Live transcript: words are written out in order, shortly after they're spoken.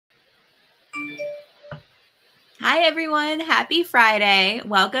Hi, everyone. Happy Friday.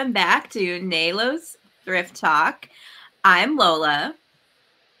 Welcome back to Naylo's Thrift Talk. I'm Lola.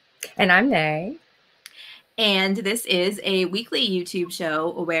 And I'm Nay. And this is a weekly YouTube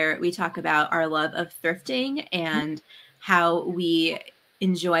show where we talk about our love of thrifting and how we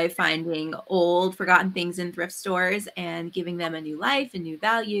enjoy finding old, forgotten things in thrift stores and giving them a new life, a new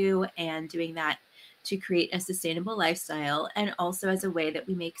value, and doing that to create a sustainable lifestyle, and also as a way that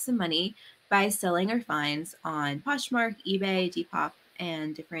we make some money by selling our finds on Poshmark, eBay, Depop,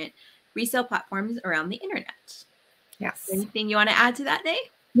 and different resale platforms around the internet. Yes. Anything you want to add to that, Nay?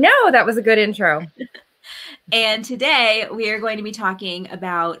 No, that was a good intro. And today we are going to be talking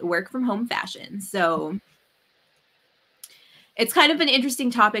about work from home fashion. So it's kind of an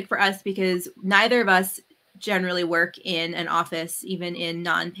interesting topic for us because neither of us generally work in an office, even in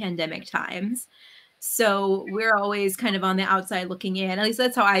non-pandemic times. So we're always kind of on the outside looking in. At least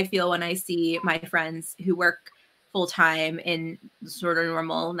that's how I feel when I see my friends who work full time in sort of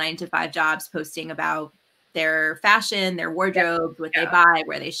normal 9-to-5 jobs posting about their fashion, their wardrobes, what they buy,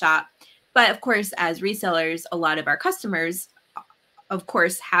 where they shop. But of course, as resellers, a lot of our customers, of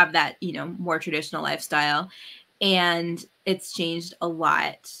course, have that, more traditional lifestyle. And it's changed a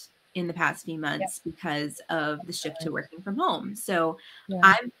lot in the past few months because of the shift to working from home. So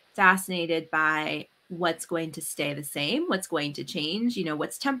I'm fascinated by what's going to stay the same, what's going to change,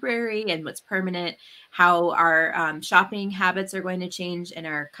 what's temporary and what's permanent, how our shopping habits are going to change and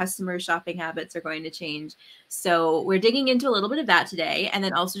our customer shopping habits are going to change. So we're digging into a little bit of that today, and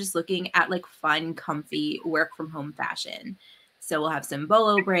then also just looking at like fun, comfy work from home fashion. So we'll have some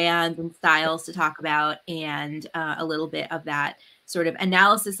BOLO brands and styles to talk about, and a little bit of that sort of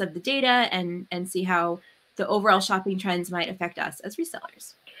analysis of the data and see how the overall shopping trends might affect us as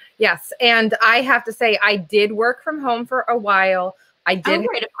resellers. Yes. And I have to say, I did work from home for a while. I did. Oh,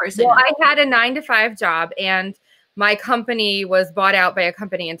 right, of course. Well, I had a 9-to-5 job, and my company was bought out by a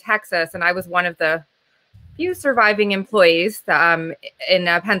company in Texas, and I was one of the few surviving employees in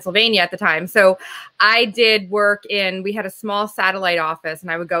Pennsylvania at the time. So I did work we had a small satellite office,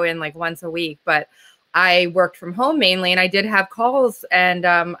 and I would go in like once a week, but I worked from home mainly, and I did have calls, and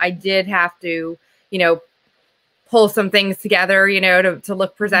I did have to, pull some things together, to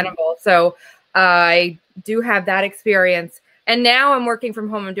look presentable. So I do have that experience. And now I'm working from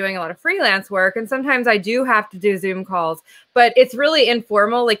home and doing a lot of freelance work. And sometimes I do have to do Zoom calls, but it's really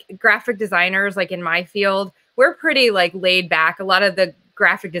informal. Like graphic designers, like in my field, we're pretty like laid back. A lot of the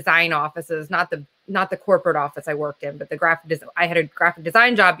graphic design offices, not the corporate office I worked in, but I had a graphic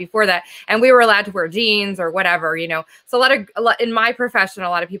design job before that, and we were allowed to wear jeans or whatever, So a lot in my profession, a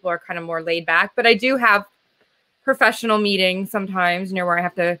lot of people are kind of more laid back, but I do have professional meetings sometimes, where I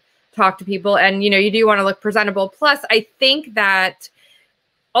have to talk to people, and, you do want to look presentable. Plus, I think that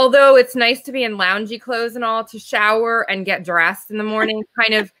although it's nice to be in loungy clothes and all, to shower and get dressed in the morning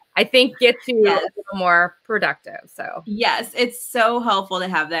kind of, I think, gets you a little more productive. So yes, it's so helpful to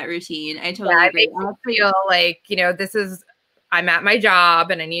have that routine. I totally agree. I feel like, I'm at my job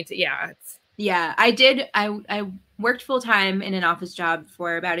and I need to, I did. I worked full time in an office job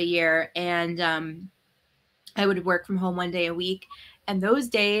for about a year, and I would work from home one day a week. And those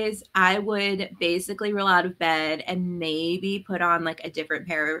days I would basically roll out of bed and maybe put on like a different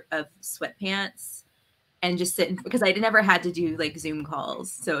pair of sweatpants and just sit because I never had to do like Zoom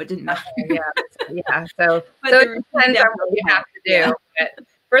calls. So it didn't matter. So it depends on what you have to do. Yeah. But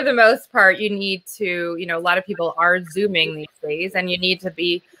for the most part, you need to, a lot of people are Zooming these days, and you need to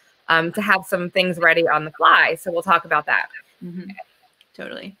be, to have some things ready on the fly. So we'll talk about that. Mm-hmm.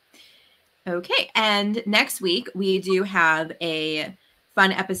 Totally. Okay, and next week we do have a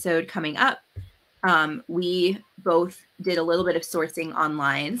fun episode coming up. We both did a little bit of sourcing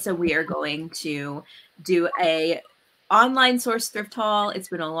online, so we are going to do a online source thrift haul. It's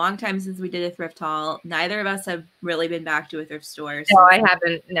been a long time since we did a thrift haul. Neither of us have really been back to a thrift store. No, I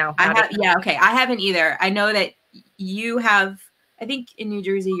haven't. No, I have. Yeah, okay, I haven't either. I know that you have. I think in New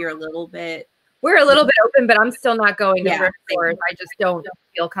Jersey you're a little bit. We're a little bit open, but I'm still not going to thrift stores. I just don't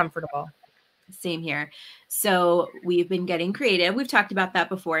feel comfortable. Same here. So we've been getting creative. We've talked about that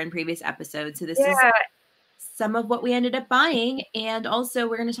before in previous episodes. So this is some of what we ended up buying. And also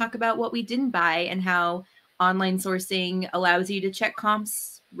we're going to talk about what we didn't buy and how online sourcing allows you to check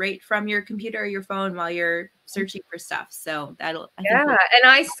comps right from your computer or your phone while you're searching for stuff. So that'll, and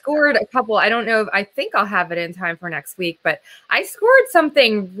I scored a couple. I don't know if I think I'll have it in time for next week, but I scored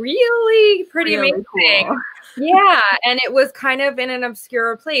something really pretty amazing. Cool. Yeah. And it was kind of in an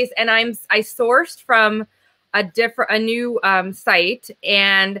obscure place. And I sourced from a new site,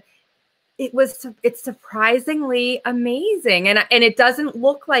 and it's surprisingly amazing. And it doesn't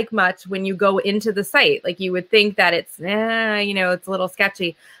look like much when you go into the site. Like you would think that it's, it's a little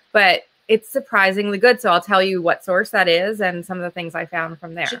sketchy, but it's surprisingly good. So I'll tell you what source that is and some of the things I found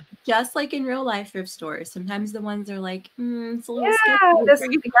from there. Just like in real life thrift stores, sometimes the ones are like, it's a little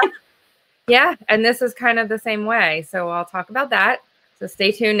sketchy. Yeah, and this is kind of the same way. So I'll talk about that. So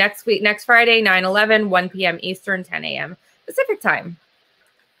stay tuned next week, next Friday, 9/11, 1 p.m. Eastern, 10 a.m. Pacific time.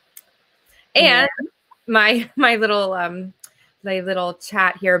 And my little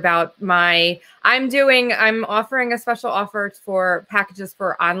chat here about I'm offering a special offer for packages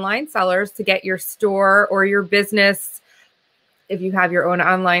for online sellers to get your store or your business. If you have your own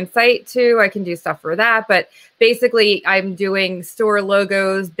online site too, I can do stuff for that. But basically I'm doing store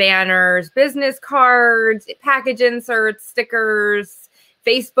logos, banners, business cards, package inserts, stickers,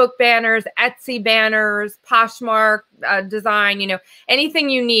 Facebook banners, Etsy banners, Poshmark design,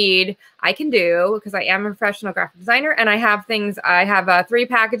 anything you need, I can do because I am a professional graphic designer. And I have 3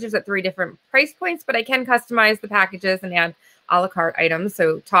 packages at 3 different price points, but I can customize the packages and add a la carte items.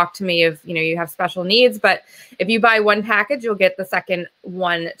 So talk to me if you have special needs. But if you buy 1 package, you'll get the second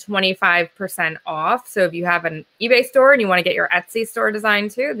one 25% off. So if you have an eBay store and you want to get your Etsy store design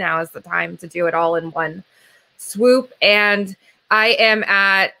too, now is the time to do it all in one swoop. And I am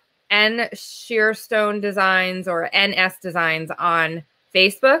at N Shearstone Designs or NS Designs on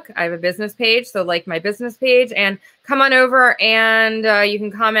Facebook. I have a business page, so like my business page, and come on over and you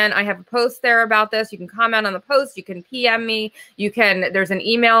can comment. I have a post there about this. You can comment on the post. You can PM me. There's an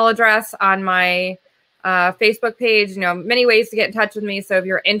email address on my Facebook page. Many ways to get in touch with me. So if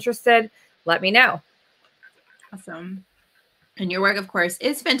you're interested, let me know. Awesome. And your work, of course,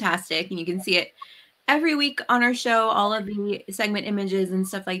 is fantastic, and you can see it every week on our show. All of the segment images and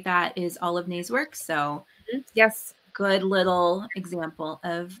stuff like that is all of Nay's work. So yes. Good little example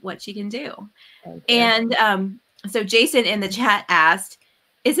of what she can do. And so Jason in the chat asked,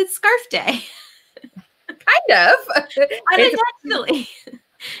 is it scarf day? Kind of. Unintentionally.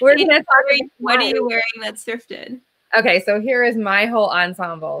 We're gonna talk what are you wearing that's thrifted? Okay, so here is my whole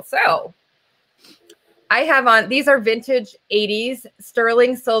ensemble. So I have on, these are vintage 80s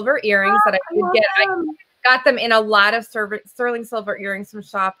sterling silver earrings that I could get. I got them in a lot of sterling silver earrings from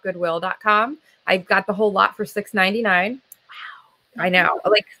shopgoodwill.com. I got the whole lot for $6.99. Wow. I know.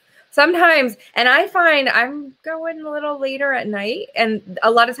 Like sometimes, and I find I'm going a little later at night, and a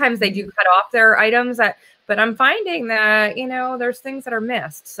lot of times they do cut off their items but I'm finding that, there's things that are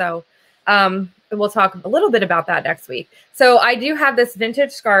missed. So we'll talk a little bit about that next week. So I do have this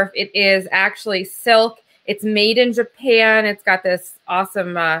vintage scarf. It is actually silk. It's made in Japan. It's got this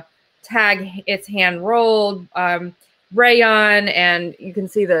awesome tag. It's hand rolled. Rayon, and you can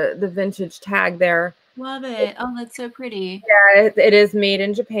see the vintage tag there. Love it. Oh, that's so pretty. Yeah, it is made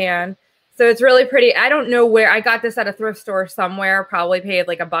in Japan. So it's really pretty. I don't know where I got this at a thrift store somewhere, probably paid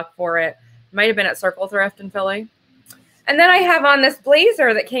like $1 for it. Might have been at Circle Thrift in Philly. And then I have on this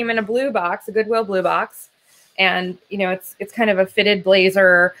blazer that came in a blue box, a Goodwill blue box. And it's kind of a fitted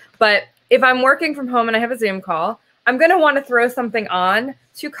blazer. But if I'm working from home and I have a Zoom call, I'm going to want to throw something on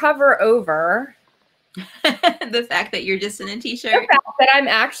to cover over the fact that you're just in a t-shirt. The fact that I'm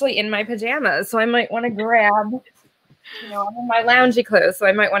actually in my pajamas. So I might want to grab, I'm in my loungy clothes. So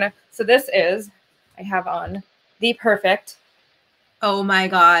I might want to, I have on the perfect. Oh my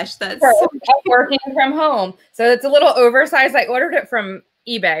gosh. That's working from home. So it's a little oversized. I ordered it from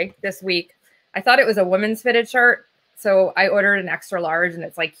eBay this week. I thought it was a women's fitted shirt. So I ordered an extra large and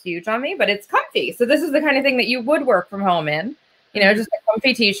it's like huge on me, but it's comfy. So this is the kind of thing that you would work from home in. Just a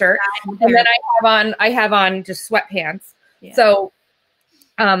comfy t-shirt. And then I have on just sweatpants. Yeah. So,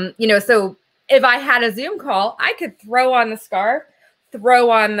 so if I had a Zoom call, I could throw on the scarf, throw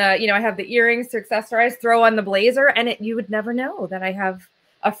on the, I have the earrings to accessorize, throw on the blazer, and you would never know that I have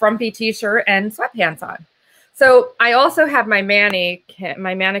a frumpy t-shirt and sweatpants on. So I also have my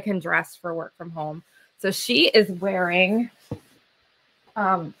mannequin dress for work from home. So she is wearing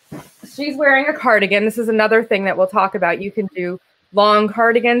she's wearing a cardigan. This is another thing that we'll talk about. You can do long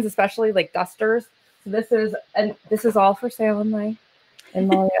cardigans, especially like dusters. So this is all for sale in my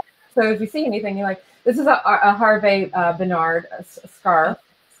so if you see anything you like, this is a Harvey Bernard scarf,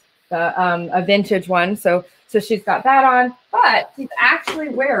 a vintage one. So she's got that on, but she's actually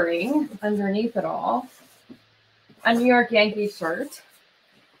wearing underneath it all a New York Yankees shirt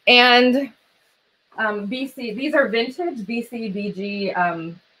and BC. These are vintage BCBG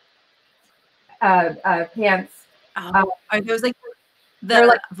pants. Are those like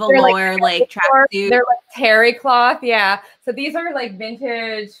the velour like tracksuit? They're like terry cloth, yeah. So these are like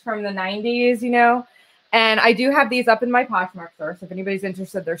vintage from the 90s, And I do have these up in my Poshmark store. So if anybody's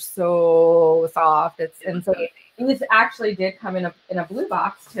interested, they're so soft. And so these actually did come in a blue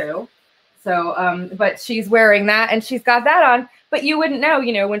box too. So, but she's wearing that and she's got that on, but you wouldn't know,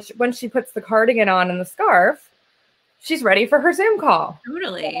 you know, when she puts the cardigan on and the scarf, she's ready for her Zoom call.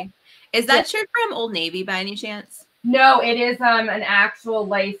 Totally. Is that shirt from Old Navy by any chance? No, it is an actual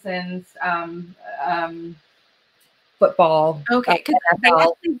licensed football. Okay,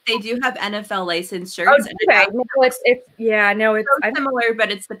 because they do have NFL licensed shirts. Oh, okay. No, it's so similar,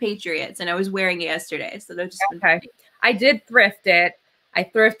 but it's the Patriots, and I was wearing it yesterday, so they're just okay. I did thrift it. I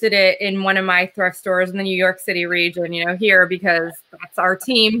thrifted it in one of my thrift stores in the New York City region, you know, here because that's our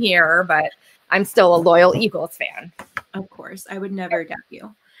team here, but I'm still a loyal Eagles fan. Of course, I would never doubt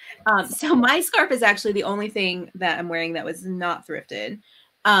you. So my scarf is actually the only thing that I'm wearing that was not thrifted.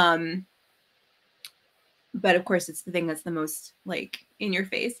 But of course, it's the thing that's the most like in your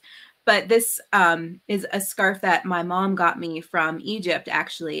face. But this is a scarf that my mom got me from Egypt,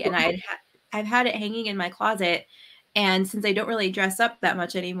 actually, and I've had it hanging in my closet. And since I don't really dress up that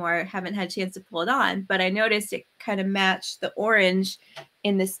much anymore, I haven't had a chance to pull it on. But I noticed it kind of matched the orange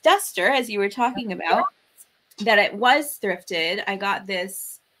in this duster, as you were talking about, that it was thrifted. I got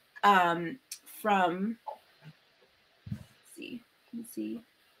this from, let's see, you can see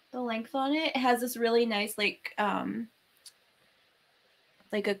the length on it. It has this really nice, like a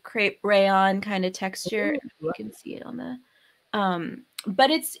crepe rayon kind of texture. You can see it on the, but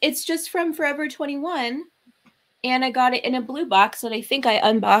it's just from Forever 21. And I got it in a blue box that I think I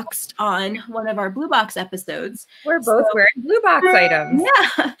unboxed on one of our blue box episodes. We're both wearing blue box items.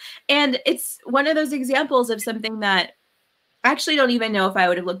 Yeah. And it's one of those examples of something that I actually don't even know if I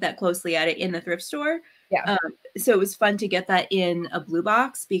would have looked that closely at it in the thrift store. Yeah. So it was fun to get that in a blue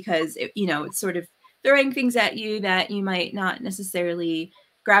box because, it's sort of throwing things at you that you might not necessarily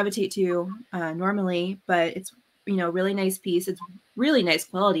gravitate to normally, but it's, really nice piece. It's really nice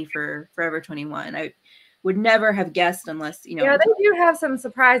quality for Forever 21. I would never have guessed unless, Yeah, they do have some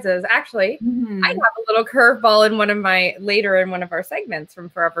surprises. Actually, I have a little curveball in one of our segments from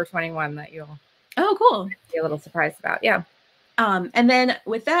Forever 21 that you'll be a little surprised about. Yeah. And then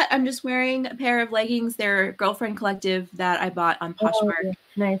with that, I'm just wearing a pair of leggings. They're Girlfriend Collective that I bought on Poshmark. Oh,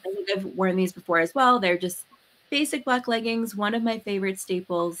 nice. I think I've worn these before as well. They're just basic black leggings, one of my favorite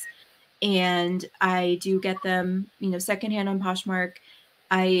staples. And I do get them, secondhand on Poshmark.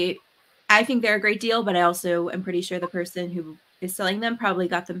 I think they're a great deal, but I also am pretty sure the person who is selling them probably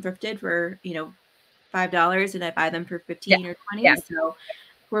got them thrifted for, $5 and I buy them for 15 or 20. Yeah. So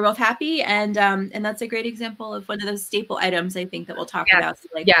we're both happy. And that's a great example of one of those staple items I think that we'll talk about. So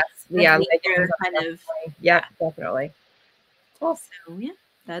definitely. Cool. So yeah,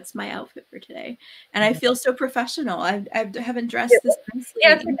 that's my outfit for today. And I feel so professional. I haven't dressed this nicely.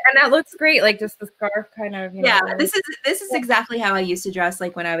 Yes, and that looks great. Like just the scarf kind of, this is exactly how I used to dress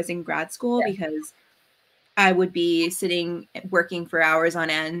like when I was in grad school because I would be sitting working for hours on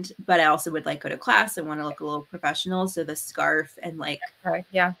end, but I also would go to class and want to look a little professional. So the scarf and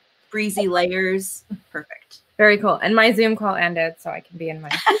breezy layers, perfect. Very cool. And my Zoom call ended, so I can be in my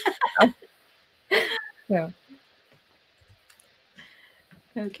so.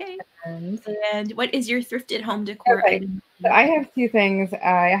 Okay. And what is your thrifted home decor item? So I have two things.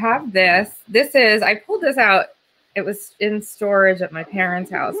 I have this. I pulled this out. It was in storage at my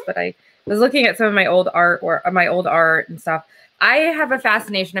parents' house, but I was looking at some of my old art and stuff. I have a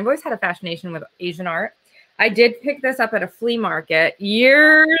fascination. I've always had a fascination with Asian art. I did pick this up at a flea market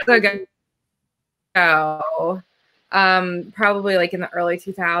years ago. Probably in the early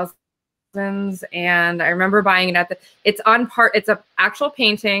 2000s. And I remember buying it it's an actual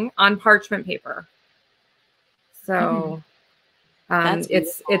painting on parchment paper. So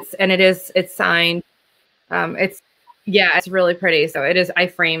it's signed. It's really pretty. So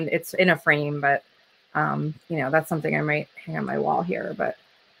it's in a frame, but that's something I might hang on my wall here. But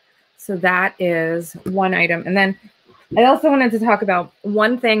so that is one item. And then I also wanted to talk about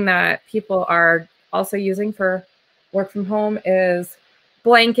one thing that people are also using for work from home is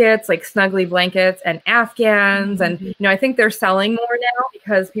blankets, like snuggly blankets and Afghans. And, I think they're selling more now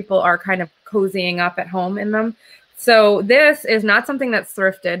because people are kind of cozying up at home in them. So this is not something that's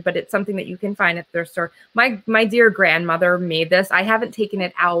thrifted, but it's something that you can find at their store. My dear grandmother made this. I haven't taken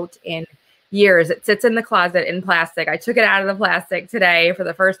it out in years. It sits in the closet in plastic. I took it out of the plastic today for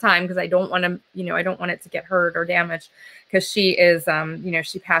the first time because I don't want to, I don't want it to get hurt or damaged because she is,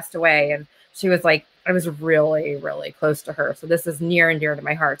 she passed away and she was I was really, really close to her. So this is near and dear to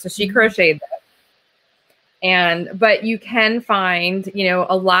my heart. So she crocheted that. But you can find,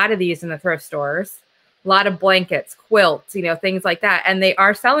 a lot of these in the thrift stores, a lot of blankets, quilts, things like that. And they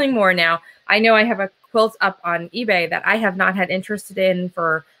are selling more now. I know I have a quilts up on eBay that I have not had interested in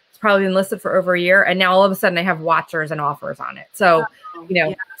for, it's probably been listed for over a year. And now all of a sudden I have watchers and offers on it. So,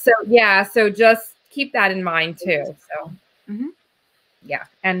 so just keep that in mind too. So, yeah.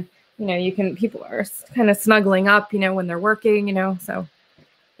 And, people are kind of snuggling up, when they're working, so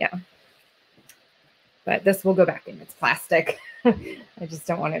yeah. But this will go back in. It's plastic. I just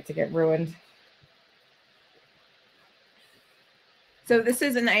don't want it to get ruined. So this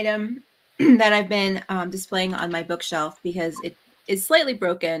is an item that I've been displaying on my bookshelf because it is slightly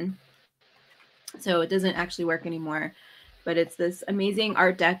broken. So it doesn't actually work anymore. But it's this amazing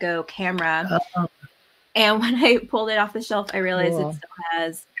Art Deco camera. And when I pulled it off the shelf, I realized it still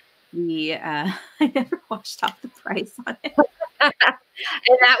has the, I never washed off the price on it. And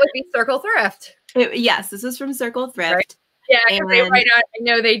that would be Circle Thrift. Yes, this is from Circle Thrift. Right. Yeah, they might not. I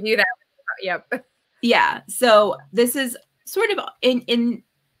know they do that. Yep. Yeah. So this is sort of in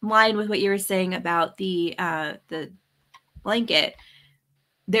line with what you were saying about the blanket.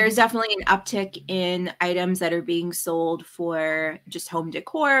 There's definitely an uptick in items that are being sold for just home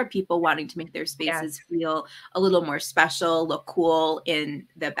decor, people wanting to make their spaces feel a little more special, look cool in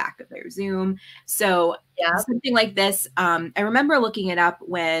the back of their Zoom. So something like this, I remember looking it up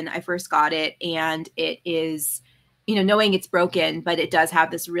when I first got it, and it is, knowing it's broken, but it does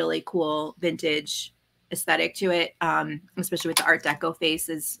have this really cool vintage aesthetic to it, especially with the Art Deco face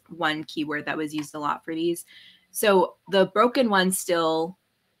is one keyword that was used a lot for these. So the broken ones still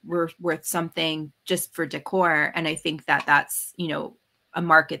were worth something just for decor. And I think that that's, a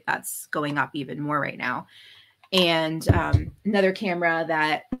market that's going up even more right now. And another camera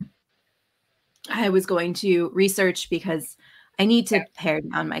that I was going to research because I need to pare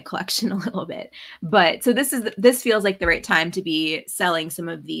down my collection a little bit. But so this feels like the right time to be selling some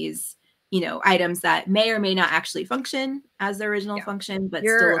of these, items that may or may not actually function as the original function, but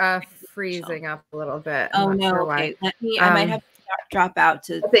you're still freezing up a little bit. Oh no. Sure okay. I might have to drop out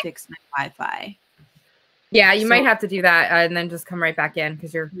to fix my Wi-Fi. Yeah, you might have to do that and then just come right back in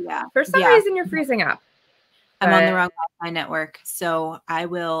because you're for some reason you're freezing up. I'm on the wrong Wi-Fi network, so I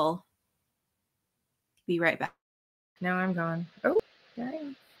will be right back. No, I'm gone. Oh,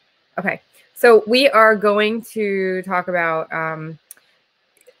 dang. Okay. So we are going to talk about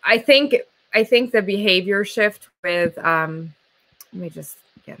I think the behavior shift with let me just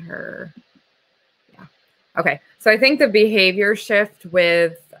get her. Yeah. Okay. So I think the behavior shift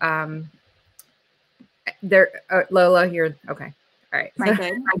with Lola here. Okay. All right.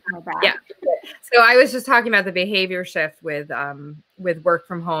 Yeah. So I was just talking about the behavior shift with work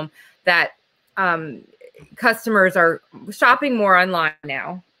from home, that customers are shopping more online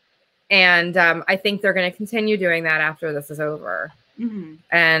now. And I think they're going to continue doing that after this is over. Mm-hmm.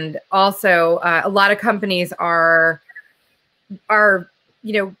 And also a lot of companies are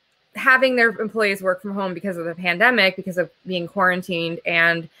having their employees work from home because of the pandemic, because of being quarantined,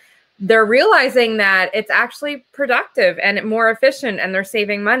 and they're realizing that it's actually productive and more efficient, and they're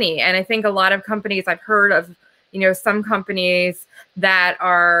saving money. And I think a lot of companies, I've heard of, some companies that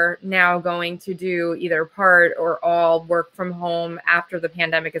are now going to do either part or all work from home after the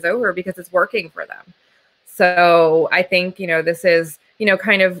pandemic is over because it's working for them. So I think, this is,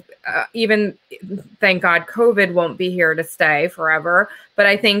 kind of even, thank God, COVID won't be here to stay forever. But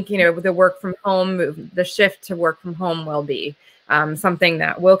I think, the work from home, the shift to work from home will be something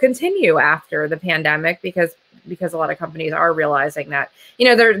that will continue after the pandemic because a lot of companies are realizing that,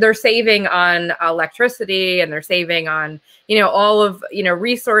 they're saving on electricity, and they're saving on, all of,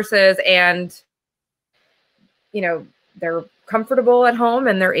 resources, and, they're comfortable at home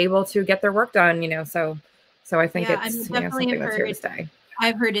and they're able to get their work done, So I think it's something that's here to stay.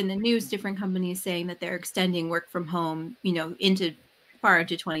 I've heard in the news different companies saying that they're extending work from home, far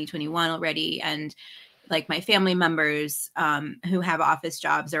into 2021 already. And like my family members who have office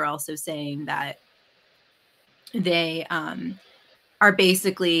jobs are also saying that they are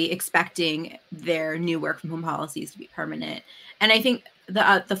basically expecting their new work from home policies to be permanent. And I think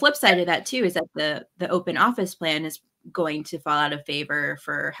the flip side of that too is that the open office plan is going to fall out of favor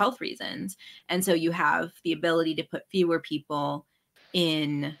for health reasons. And so you have the ability to put fewer people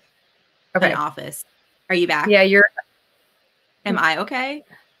in an office. Are you back? Yeah, Am I okay?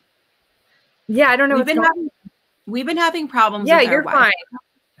 Yeah, I don't know. We've been having problems. Yeah, you're fine.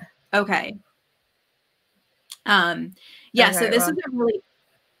 Okay. So this is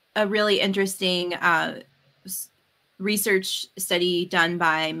a really interesting research study done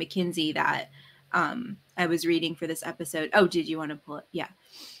by McKinsey that I was reading for this episode. Oh, did you want to pull it? Yeah.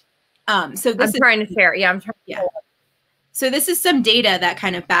 So this I'm trying to share. Yeah, I'm trying. Yeah. So this is some data that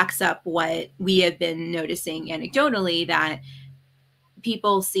kind of backs up what we have been noticing anecdotally, that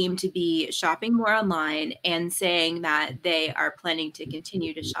people seem to be shopping more online and saying that they are planning to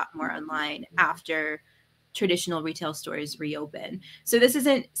continue to shop more online after traditional retail stores reopen. So this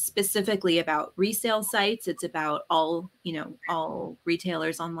isn't specifically about resale sites. It's about all, all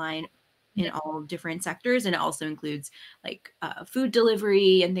retailers online in all different sectors. And it also includes like food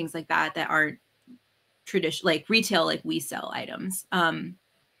delivery and things like that that aren't traditional, like retail, like we sell items.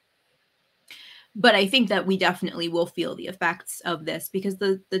 But I think that we definitely will feel the effects of this because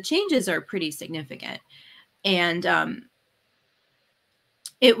the changes are pretty significant. And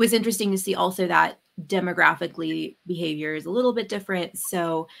it was interesting to see also that demographically behavior is a little bit different.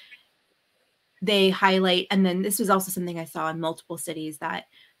 So they highlight, and then this was also something I saw in multiple cities, that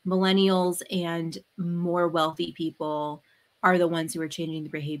millennials and more wealthy people are the ones who are changing the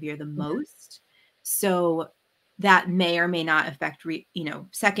behavior the most. So that may or may not affect,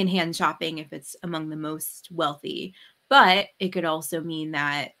 secondhand shopping if it's among the most wealthy, but it could also mean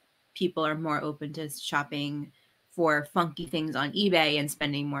that people are more open to shopping for funky things on eBay and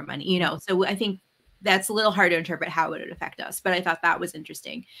spending more money, So I think that's a little hard to interpret how it would affect us, but I thought that was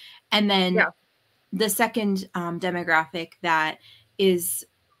interesting. And then the second demographic that is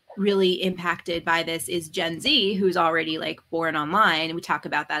really impacted by this is Gen Z, who's already like born online. We talk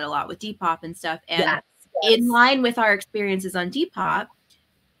about that a lot with Depop and stuff. And in line with our experiences on Depop,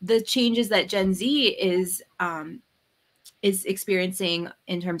 the changes that Gen Z is experiencing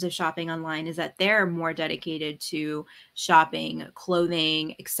in terms of shopping online is that they're more dedicated to shopping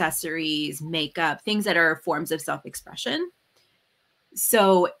clothing, accessories, makeup, things that are forms of self-expression.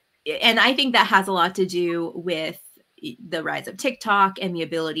 So, and I think that has a lot to do with the rise of TikTok and the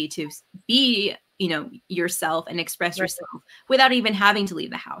ability to be, yourself and express yourself without even having to leave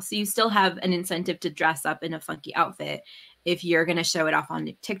the house. So you still have an incentive to dress up in a funky outfit if you're going to show it off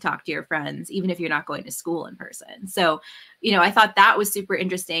on TikTok to your friends, even if you're not going to school in person. So, I thought that was super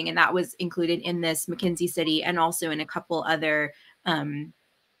interesting. And that was included in this McKinsey study and also in a couple other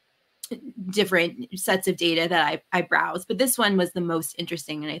different sets of data that I browsed. But this one was the most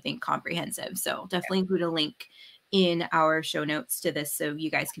interesting and I think comprehensive. So definitely include a link in our show notes to this so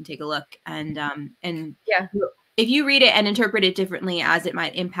you guys can take a look. And if you read it and interpret it differently as it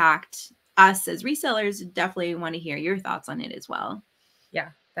might impact us as resellers, definitely want to hear your thoughts on it as well. Yeah,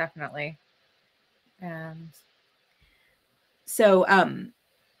 definitely. And so, and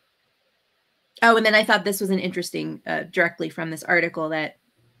then I thought this was an interesting, directly from this article, that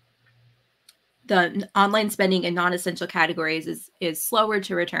the online spending in non-essential categories is slower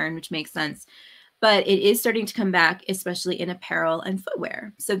to return, which makes sense, but it is starting to come back, especially in apparel and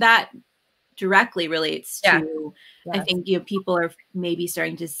footwear. So that directly relates to, I think, people are maybe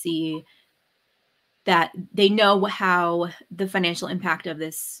starting to see that they know how the financial impact of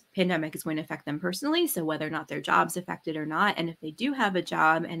this pandemic is going to affect them personally. So whether or not their job's affected or not, and if they do have a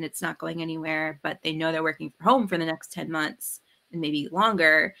job and it's not going anywhere, but they know they're working from home for the next 10 months and maybe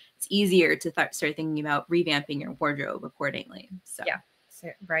longer, it's easier to start thinking about revamping your wardrobe accordingly. So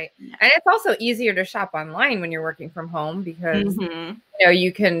right. And it's also easier to shop online when you're working from home because,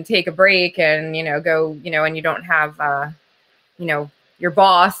 you can take a break and, go, and you don't have, your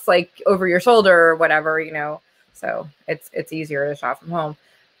boss like over your shoulder or whatever, so it's easier to shop from home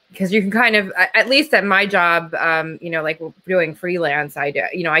because you can kind of, at least at my job, like doing freelance, I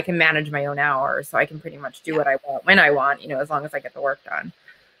can manage my own hours, so I can pretty much do what I want when I want, as long as I get the work done.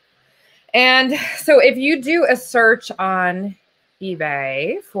 And so if you do a search on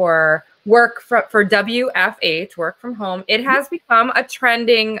eBay for for WFH, work from home, it has become a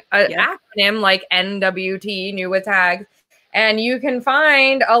trending acronym like NWT, new with tags. And you can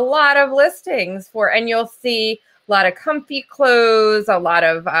find a lot of listings and you'll see a lot of comfy clothes, a lot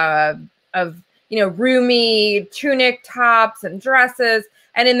of roomy tunic tops and dresses.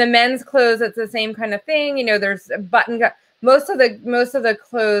 And in the men's clothes, it's the same kind of thing. There's a button. Most of the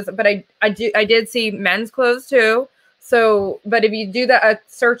clothes, but I did see men's clothes too. So, but if you do a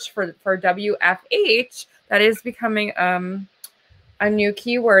search for WFH, that is becoming a new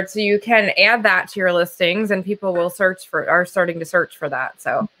keyword. So you can add that to your listings and people will are starting to search for that.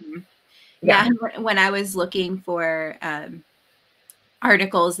 So when I was looking for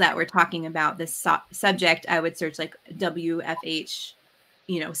articles that were talking about this subject, I would search like WFH,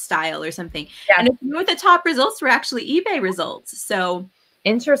 style or something. And a few of the top results were actually eBay results. So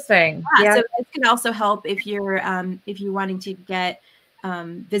interesting. So this can also help if you're wanting to get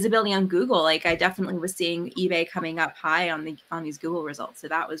visibility on Google. Like I definitely was seeing eBay coming up high on these Google results. So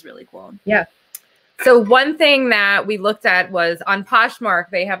that was really cool. Yeah. So one thing that we looked at was on Poshmark,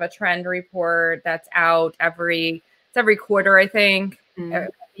 they have a trend report that's out every quarter, I think.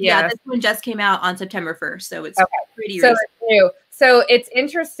 Yeah, this one just came out on September 1st. So it's pretty recent. new. So it's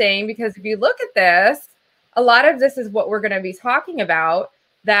interesting because if you look at this, a lot of this is what we're going to be talking about.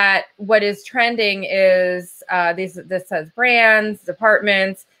 That what is trending is this says brands,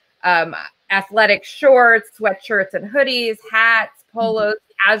 departments, athletic shorts, sweatshirts and hoodies, hats, polos,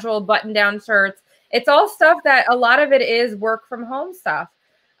 casual button-down shirts. It's all stuff that a lot of it is work from home stuff.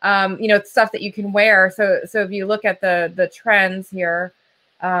 You know, it's stuff that you can wear. So if you look at the trends here,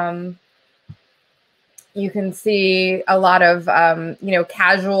 you can see a lot of, you know,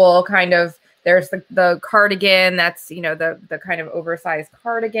 casual kind of, there's the cardigan, that's, you know, the kind of oversized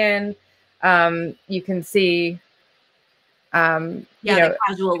cardigan. You can see, you know, the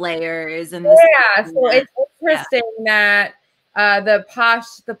casual layers and so it's interesting that the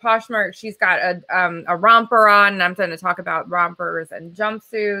Poshmark, she's got a romper on, and I'm going to talk about rompers and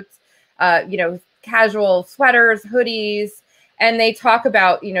jumpsuits, you know, casual sweaters, hoodies, and they talk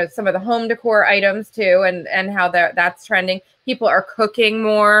about, you know, some of the home decor items too, and how that's trending. People are cooking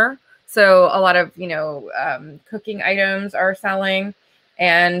more, so a lot of, you know, cooking items are selling.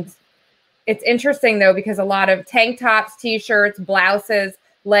 And it's interesting though, because a lot of tank tops, t-shirts, blouses,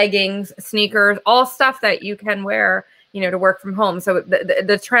 leggings, sneakers, all stuff that you can wear, you know, to work from home. So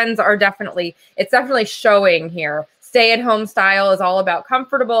the trends are definitely, it's definitely showing here. Stay-at-home style is all about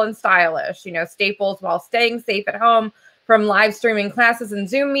comfortable and stylish, you know, staples while staying safe at home. From live streaming classes and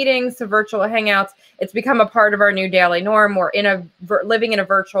Zoom meetings to virtual hangouts, it's become a part of our new daily norm. We're living in a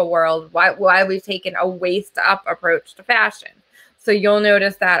virtual world. Why we've taken a waist-up approach to fashion. So you'll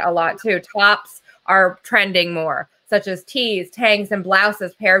notice that a lot too. Tops are trending more, such as tees, tanks, and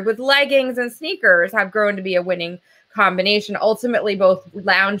blouses paired with leggings and sneakers have grown to be a winning combination. Ultimately, both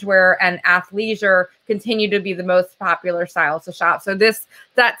loungewear and athleisure continue to be the most popular styles to shop. So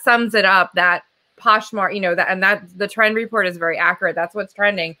that sums it up, that Poshmark, you know, that the trend report is very accurate. That's what's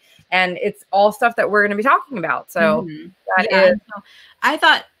trending. And it's all stuff that we're going to be talking about. So I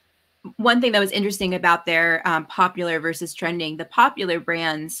thought one thing that was interesting about their popular versus trending, the popular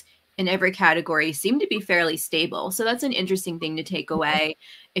brands in every category seem to be fairly stable. So that's an interesting thing to take away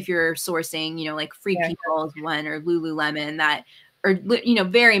if you're sourcing, you know, like Free People's one or Lululemon, that are, you know,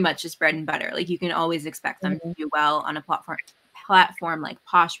 very much just bread and butter. Like you can always expect them to do well on a platform like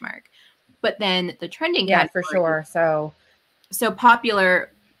Poshmark. But then the trending category, for sure. So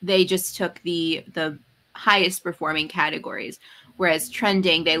popular, they just took the highest performing categories, whereas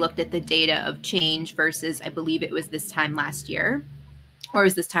trending, they looked at the data of change versus, I believe it was this time last year, or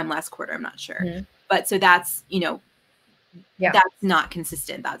was this time last quarter, I'm not sure. But so that's, you know, that's not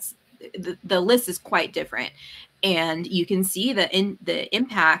consistent. That's the list is quite different, and you can see the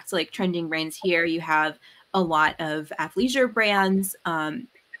impact. Like trending brands here, you have a lot of athleisure brands,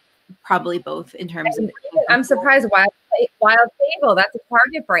 probably both in terms of. I'm surprised Wild Table, that's a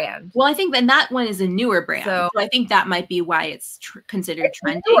Target brand. Well, I think then that one is a newer brand, so I think that might be why it's considered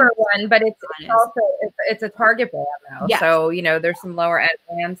trending. A newer one, but it's also it's a Target brand though. Yeah. So you know, there's some lower end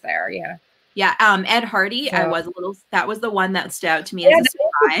brands there. Yeah. Ed Hardy, so, that was the one that stood out to me as a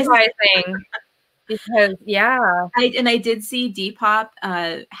surprise. Surprising. Because I did see Depop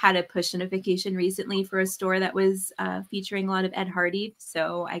had a push notification recently for a store that was featuring a lot of Ed Hardy,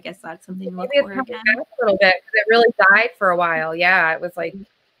 so I guess that's something to look for again. A little bit, because it really died for a while. Yeah, it was like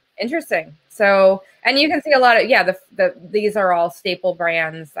interesting. So, and you can see a lot of these are all staple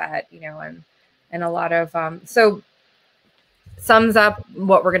brands that, you know, and a lot of so sums up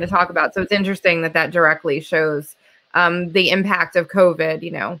what we're going to talk about. So it's interesting that directly shows the impact of COVID,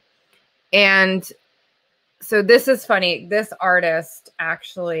 you know. And so this is funny. This artist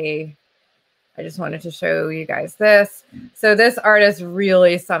actually, I just wanted to show you guys this. So this artist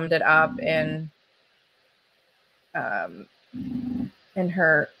really summed it up in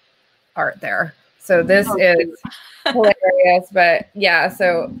her art there. So this is hilarious, but yeah.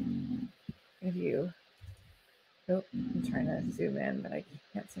 So if you, I'm trying to zoom in, but I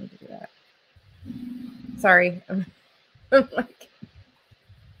can't seem to do that. Sorry. I'm like,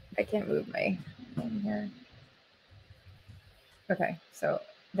 I can't move my thing here. Okay, so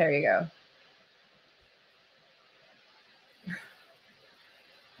there you go.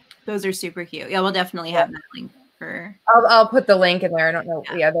 Those are super cute. Yeah, we'll definitely have that link for. I'll put the link in there. I don't know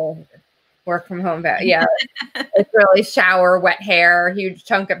the other work from home, but yeah, it's really shower, wet hair, huge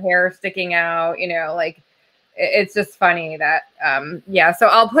chunk of hair sticking out. You know, like it's just funny that So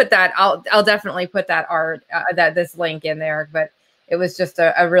I'll put that. I'll definitely put that art this link in there. But it was just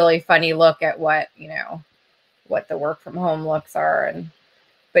a really funny look at what, you know, what the work from home looks are.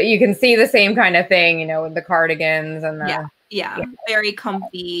 But you can see the same kind of thing, you know, with the cardigans and the very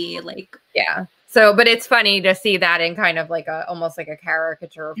comfy, like So, but it's funny to see that in kind of like almost like a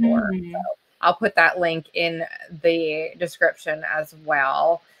caricature form. So I'll put that link in the description as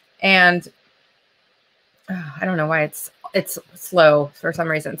well. And I don't know why it's slow for some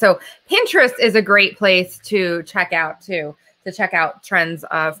reason. So Pinterest is a great place to check out too, to check out trends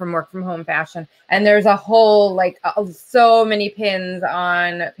from work from home fashion. And there's a whole so many pins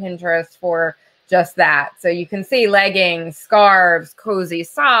on Pinterest for just that. So you can see leggings, scarves, cozy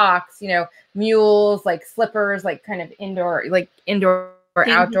socks, mules, like slippers, like kind of indoor or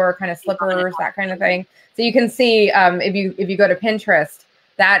outdoor kind of slippers, that kind of thing. So you can see if you go to Pinterest,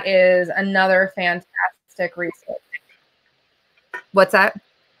 that is another fantastic resource. What's that?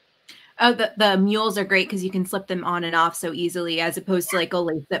 Oh, the mules are great because you can slip them on and off so easily, as opposed to like a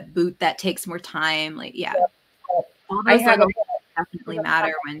lace-up boot that takes more time. Like, yeah, all those definitely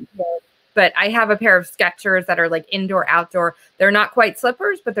matter when. But I have a pair of Skechers that are like indoor, outdoor. They're not quite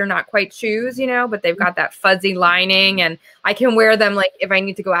slippers, but they're not quite shoes, but they've got that fuzzy lining, and I can wear them like if I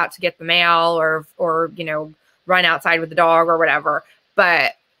need to go out to get the mail or run outside with the dog or whatever.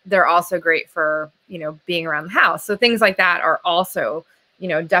 But they're also great for, being around the house. So things like that are also,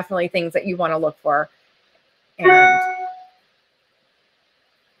 definitely things that you want to look for. And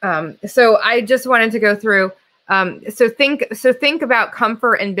so I just wanted to go through. So think about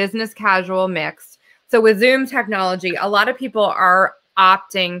comfort and business casual mixed. So with Zoom technology, a lot of people are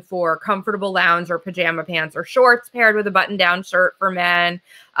opting for comfortable lounge or pajama pants or shorts paired with a button-down shirt for men,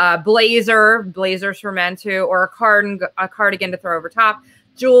 blazers for men too, or a cardigan to throw over top.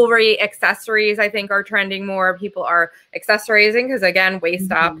 Jewelry, accessories, I think are trending more. People are accessorizing because, again, waist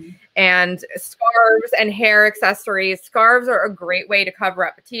up. And scarves and hair accessories. Scarves are a great way to cover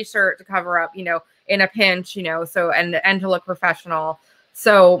up a t-shirt, to cover up, in a pinch, so and to look professional.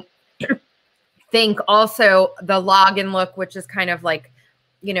 So think also the login look, which is kind of like,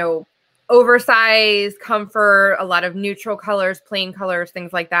 oversized comfort, a lot of neutral colors, plain colors,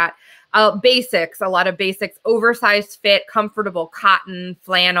 things like that. Basics, a lot of basics, oversized fit, comfortable cotton,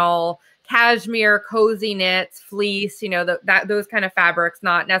 flannel, cashmere, cozy knits, fleece, those kind of fabrics,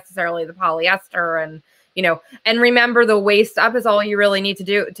 not necessarily the polyester. And, and remember, the waist up is all you really need to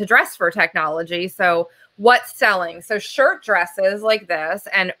do to dress for technology. So what's selling? So shirt dresses like this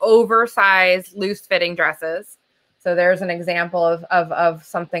and oversized loose fitting dresses. So there's an example of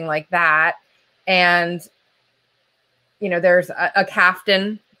something like that. And, there's a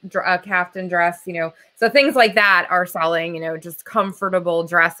caftan dress, so things like that are selling, just comfortable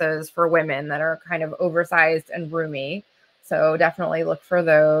dresses for women that are kind of oversized and roomy. So definitely look for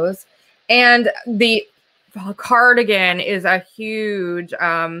those. And the cardigan is a huge,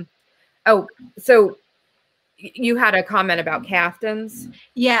 so you had a comment about caftans.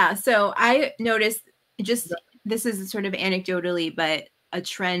 Yeah. So I noticed this is sort of anecdotally, but a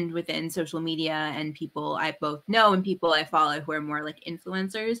trend within social media and people I both know and people I follow who are more like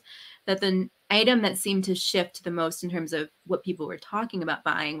influencers, that the item that seemed to shift the most in terms of what people were talking about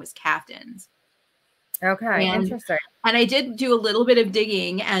buying was caftans. Okay, interesting. And I did do a little bit of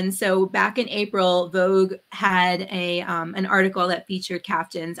digging. And so back in April, Vogue had an article that featured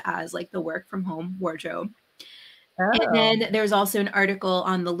caftans as like the work from home wardrobe. Oh. And then there's also an article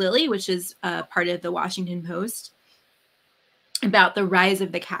on the Lily, which is part of the Washington Post, about the rise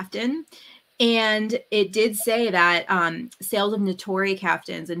of the caftan. And it did say that sales of Notori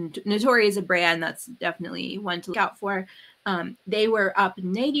caftans, and Notori is a brand that's definitely one to look out for, they were up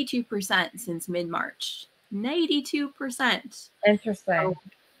 92% since mid-March. 92%. Interesting. So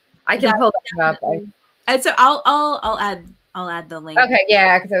I can pull that up. And so I'll add the link. Okay,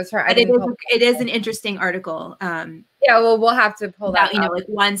 yeah, because I was trying. It is an interesting article. Yeah, well, we'll have to pull that out, like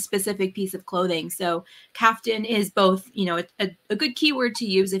one specific piece of clothing. So caftan is both, a good keyword to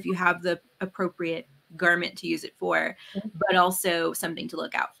use if you have the appropriate garment to use it for, but also something to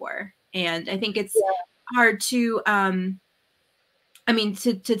look out for. And I think it's hard to,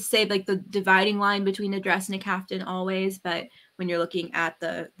 to say like the dividing line between a dress and a caftan always, but when you're looking at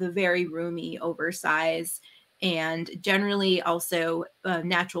the very roomy, oversized, and generally also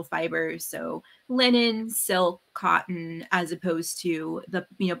natural fibers, so linen, silk, cotton, as opposed to the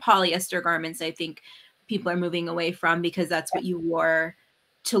polyester garments. I think people are moving away from because that's what you wore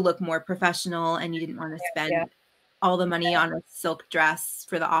to look more professional, and you didn't want to spend all the money on a silk dress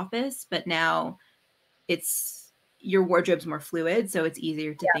for the office. But now your wardrobe's more fluid, so it's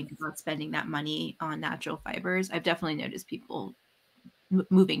easier to think about spending that money on natural fibers. I've definitely noticed people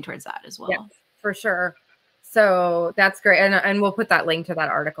moving towards that as well. Yeah, for sure. So that's great. And we'll put that link to that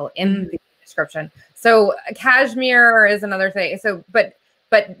article in the description. So cashmere is another thing. So, but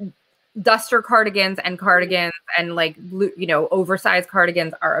duster cardigans and like, oversized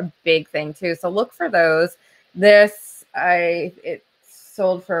cardigans are a big thing too. So look for those. It's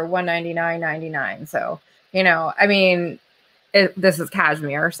sold for $199.99. So, you know, I mean, this is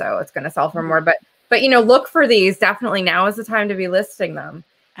cashmere, so it's going to sell for more. But you know, look for these. Definitely now is the time to be listing them.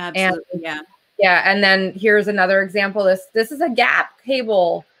 Absolutely, And, yeah. Yeah, and then here's another example. This is a Gap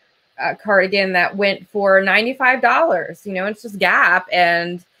cable cardigan that went for $95. You know, it's just Gap,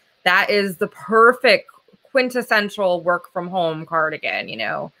 and that is the perfect quintessential work from home cardigan. You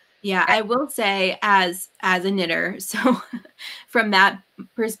know. Yeah, I will say as a knitter, so from that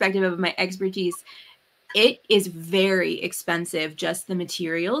perspective of my expertise, it is very expensive, just the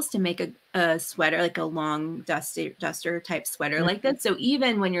materials to make a sweater, like a long duster type sweater like that. So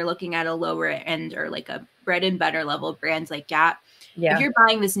even when you're looking at a lower end or like a bread and butter level brands like Gap, if you're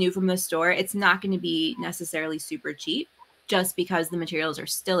buying this new from the store, it's not going to be necessarily super cheap just because the materials are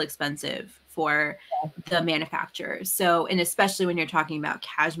still expensive for the manufacturer. So, and especially when you're talking about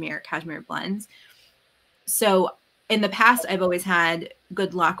cashmere blends. So in the past, I've always had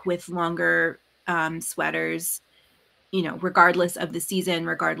good luck with longer sweaters, you know, regardless of the season,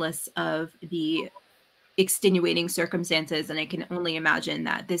 regardless of the extenuating circumstances. And I can only imagine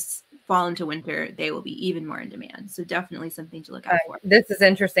that this fall into winter, they will be even more in demand. So definitely something to look out for. This is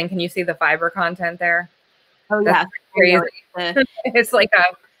interesting. Can you see the fiber content there? Oh, that's crazy. It's like a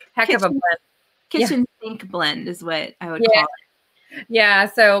heck of a blend. Kitchen sink blend is what I would call it. Yeah.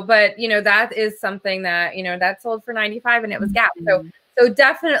 So, but you know, that is something that, you know, that sold for 95 and it was Gap. So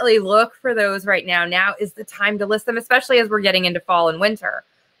definitely look for those right now. Now is the time to list them, especially as we're getting into fall and winter.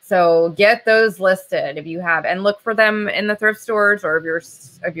 So get those listed if you have, and look for them in the thrift stores, or if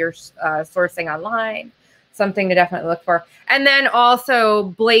you're sourcing online. Something to definitely look for. And then also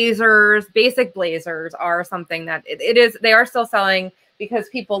blazers, basic blazers are something that they are still selling, because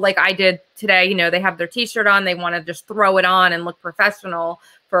people like I did today, you know, they have their t-shirt on, they want to just throw it on and look professional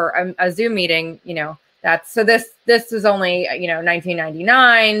for a Zoom meeting, you know. This is only, you know,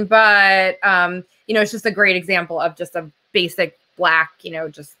 $19.99, but you know, it's just a great example of just a basic black, you know,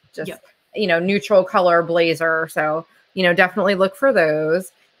 just you know, neutral color blazer. So, you know, definitely look for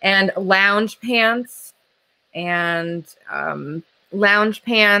those. And lounge pants, pajama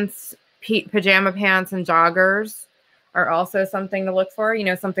pants and joggers are also something to look for. You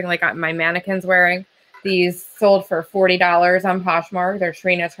know, something like my mannequin's wearing. These sold for $40 on Poshmark. They're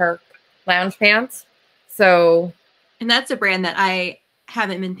Trina Turk lounge pants. So, and that's a brand that I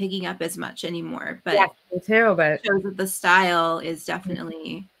haven't been picking up as much anymore, but yeah, me too. But it shows that the style is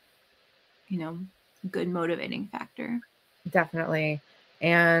definitely, you know, a good motivating factor. Definitely.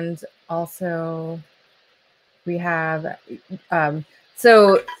 And also we have,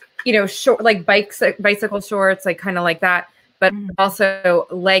 so, you know, short, like bicycle shorts, like kind of like that, but also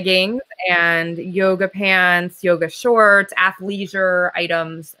leggings and yoga pants, yoga shorts, athleisure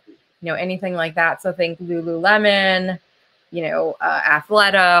items, you know, anything like that. So think Lululemon, you know,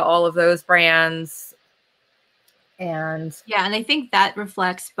 Athleta, all of those brands. And yeah, and I think that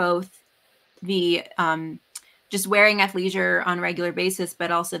reflects both the just wearing athleisure on a regular basis,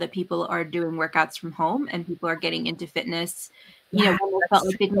 but also that people are doing workouts from home and people are getting into fitness. You know, when they felt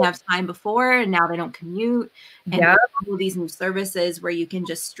like they didn't have time before, and now they don't commute. And all these new services where you can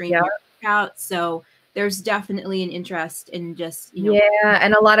just stream your workouts. So there's definitely an interest in just, you know. Yeah,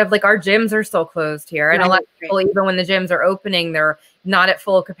 and a lot of like our gyms are still closed here. And a lot of people, even when the gyms are opening, they're not at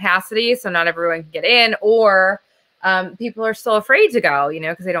full capacity. So not everyone can get in, or people are still afraid to go, you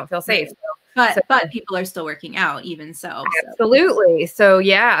know, because they don't feel safe. But people are still working out even so. Absolutely. So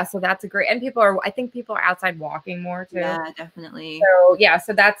yeah, so that's a great, and I think people are outside walking more too. Yeah, definitely. So yeah,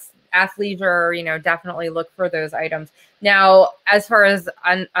 so that's athleisure, you know, definitely look for those items. Now, as far as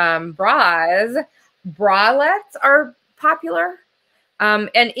bras, bralettes are popular.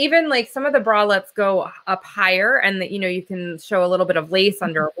 And even like some of the bralettes go up higher, and you know, you can show a little bit of lace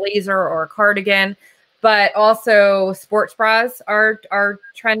under a blazer or a cardigan, but also sports bras are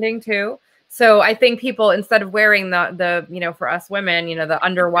trending too. So I think people, instead of wearing the you know, for us women, you know, the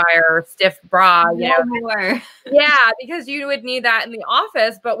underwire stiff bra, you know, yeah, because you would need that in the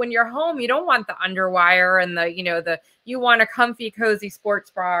office, but when you're home, you don't want the underwire and the, you know, you want a comfy, cozy sports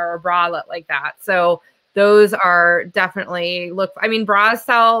bra or a bralette like that. So those are definitely I mean, bras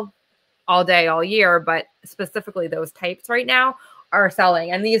sell all day, all year, but specifically those types right now are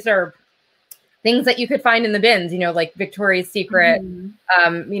selling. And these are things that you could find in the bins, you know, like Victoria's Secret, you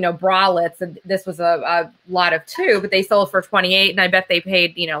know, bralettes. This was a lot of 2, but they sold for $28, and I bet they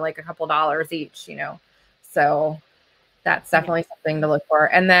paid, you know, like a couple dollars each, you know. So that's definitely something to look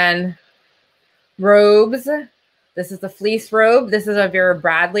for. And then robes. This is the fleece robe. This is a Vera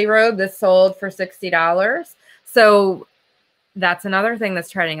Bradley robe. This sold for $60. So that's another thing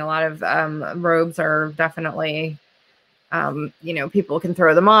that's trending. A lot of robes are definitely You know, people can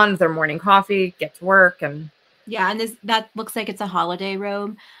throw them on with their morning coffee, get to work, and yeah, and that looks like it's a holiday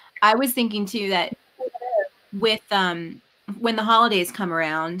robe. I was thinking too that with when the holidays come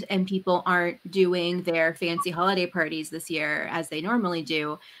around and people aren't doing their fancy holiday parties this year as they normally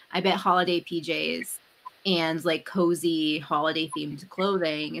do, I bet holiday PJs and like cozy holiday themed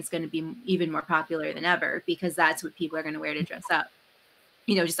clothing is going to be even more popular than ever, because that's what people are going to wear to dress up,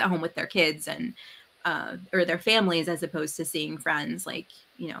 you know, just at home with their kids and or their families, as opposed to seeing friends like,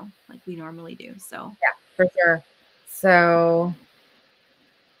 you know, like we normally do. So yeah, for sure. So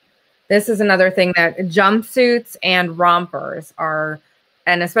this is another thing that jumpsuits and rompers are,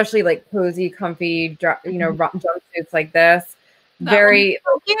 and especially like cozy, comfy, you know, jumpsuits like this. Very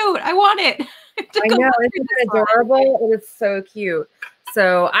so cute. I want it. I know, isn't it adorable? It is so cute.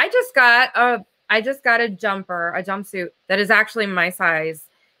 So I just got a jumpsuit that is actually my size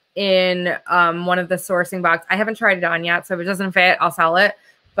in one of the sourcing box. I haven't tried it on yet, so if it doesn't fit, I'll sell it.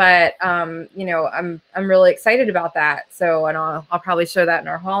 But you know, I'm really excited about that. So, and I'll probably show that in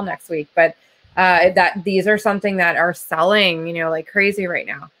our haul next week. But that these are something that are selling, you know, like crazy right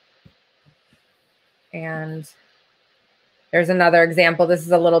now. And there's another example. This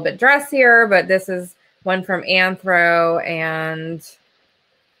is a little bit dressier, but this is one from Anthro, and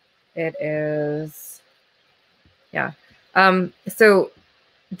it is, yeah. So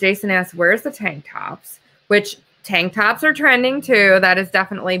Jason asks, where's the tank tops? Which tank tops are trending too. That is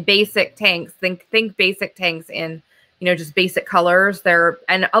definitely basic tanks. Think basic tanks in, you know, just basic colors.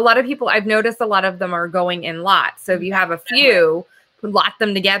 And a lot of people, I've noticed a lot of them are going in lots. So if you have a few, lot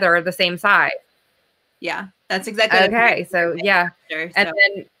them together the same size. Yeah, that's exactly okay. So yeah, and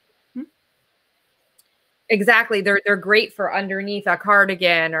then exactly, they're great for underneath a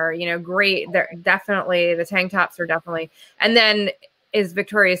cardigan, or you know, great. They're definitely, the tank tops are definitely. And then is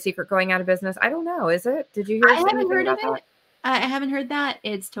Victoria's Secret going out of business? I don't know. Is it? Did you hear? I haven't heard of it. I haven't heard that.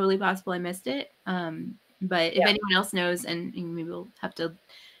 It's totally possible I missed it. But if anyone else knows, and maybe we'll have to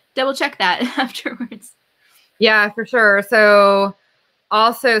double check that afterwards. Yeah, for sure. So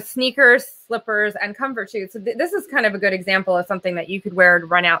also sneakers, slippers, and comfort shoes. So this is kind of a good example of something that you could wear to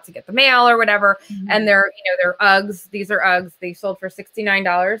run out to get the mail or whatever. And they're, you know, they're Uggs. These are Uggs. They sold for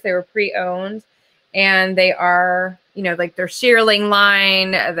 $69. They were pre-owned, and they are, you know, like they're shearling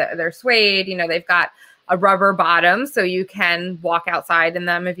line, they're suede, you know, they've got a rubber bottom, so you can walk outside in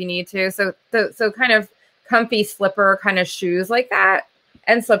them if you need to. So kind of comfy slipper kind of shoes like that,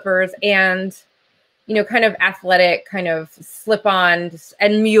 and slippers, and you know, kind of athletic, kind of slip-on.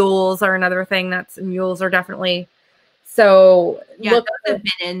 And mules are another thing. Mules are definitely. So yeah, those have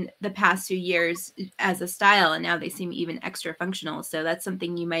been in the past few years as a style, and now they seem even extra functional. So that's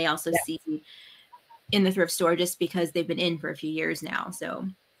something you may also see in the thrift store, just because they've been in for a few years now. So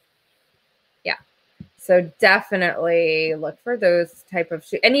yeah, so definitely look for those type of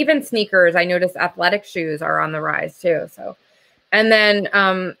shoes. And even sneakers, I noticed athletic shoes are on the rise too. So, and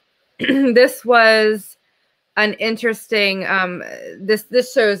then this was an interesting,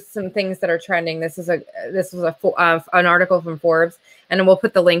 this shows some things that are trending. This was an article from Forbes, and we'll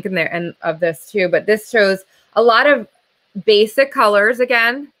put the link in there and of this too. But this shows a lot of basic colors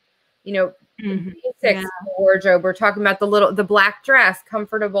again, you know, basics wardrobe. We're talking about the black dress,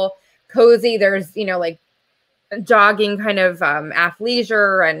 comfortable, cozy. There's, you know, like jogging kind of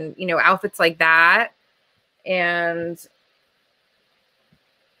athleisure, and you know, outfits like that. And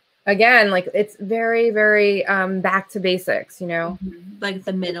again, like it's very, very back to basics, you know, like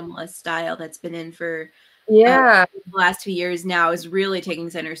the minimalist style that's been in for the last few years now is really taking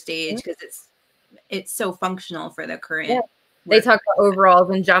center stage, because it's so functional for the current. They talk about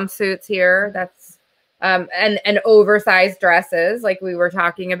overalls and jumpsuits here. That's and oversized dresses, like we were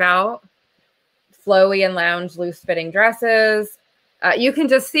talking about, flowy and lounge loose fitting dresses. You can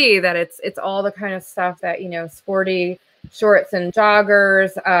just see that it's all the kind of stuff that, you know, sporty shorts and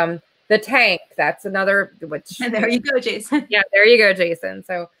joggers. The tank, that's another, which there you go, Jason. Yeah, there you go, Jason.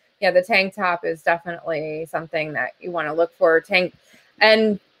 So yeah, the tank top is definitely something that you want to look for. Tank,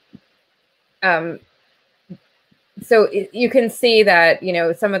 and so you can see that, you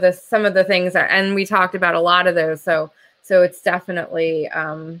know, some of the things are, and we talked about a lot of those. So it's definitely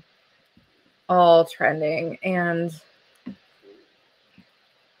all trending. And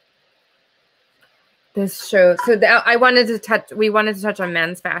this shows, so we wanted to touch on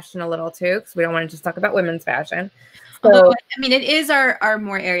men's fashion a little too, because we don't want to just talk about women's fashion. So, although, I mean, it is our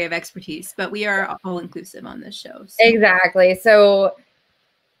more area of expertise, but we are all inclusive on this show. So. Exactly. So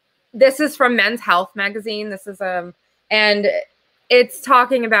this is from Men's Health magazine. This is and it's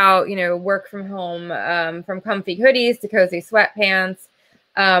talking about, you know, work from home, from comfy hoodies to cozy sweatpants.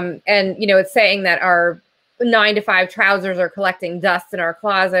 And, you know, it's saying that our 9-to-5 trousers are collecting dust in our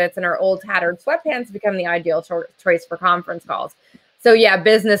closets, and our old tattered sweatpants become the ideal choice for conference calls. So yeah,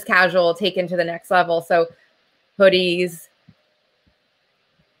 business casual taken to the next level. So hoodies.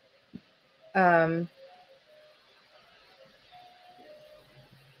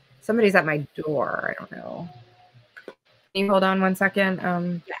 Somebody's at my door. I don't know. Can you hold on one second?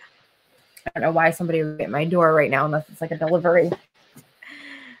 Yeah. I don't know why somebody would be at my door right now unless it's like a delivery.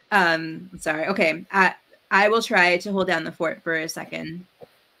 Sorry. Okay. I will try to hold down the fort for a second.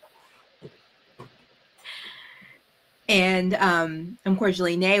 And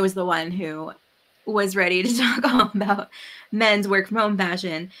unfortunately, Nay was the one who was ready to talk all about men's work from home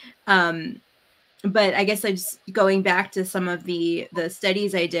fashion. But I guess I'm just going back to some of the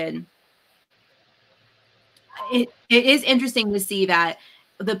studies I did. It is interesting to see that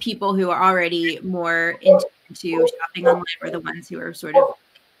the people who are already more into shopping online are the ones who are sort of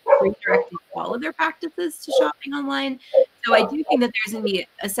redirecting all of their practices to shopping online. So I do think that there's going to be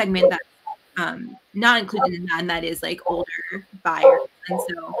a segment that's not included in that, and that is like older buyers. And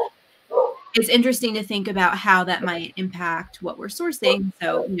so it's interesting to think about how that might impact what we're sourcing.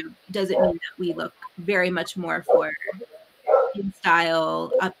 So, does it mean that we look very much more for in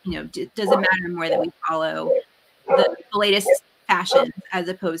style? Does it matter more that we follow the latest fashions as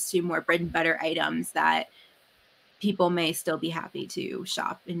opposed to more bread and butter items that people may still be happy to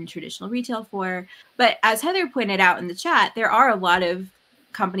shop in traditional retail for? But as Heather pointed out in the chat, there are a lot of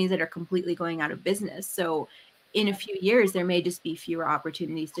companies that are completely going out of business. So in a few years, there may just be fewer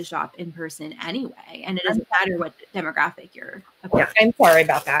opportunities to shop in person anyway. And it doesn't matter what demographic you're about. Yeah, I'm sorry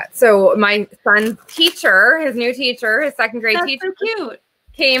about that. So my son's teacher, his new teacher, his second grade teacher, so cute,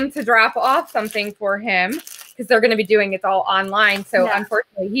 came to drop off something for him because they're going to be doing it all online. So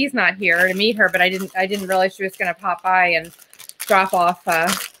unfortunately, he's not here to meet her. But I didn't realize she was going to pop by and drop off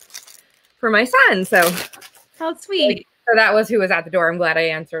for my son. So how sweet. So that was who was at the door. I'm glad I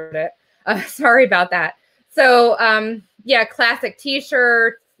answered it. Sorry about that. So, yeah, classic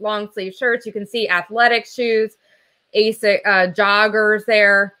t-shirts, long sleeve shirts. You can see athletic shoes, ASIC joggers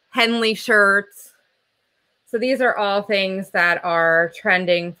there, Henley shirts. So these are all things that are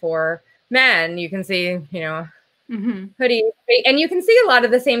trending for men. You can see, hoodies. And you can see a lot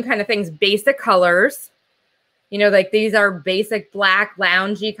of the same kind of things, basic colors. Like these are basic black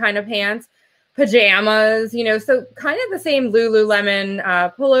loungy kind of pants, pajamas, so kind of the same Lululemon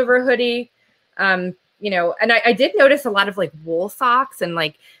pullover hoodie. And I did notice a lot of like wool socks and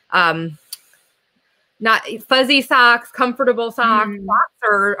like not fuzzy socks, comfortable socks. Socks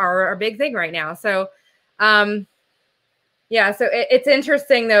are a big thing right now. So yeah, so it's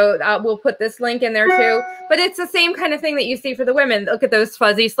interesting though. We'll put this link in there too, but it's the same kind of thing that you see for the women. Look at those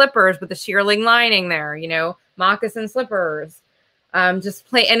fuzzy slippers with the shearling lining there, moccasin slippers, just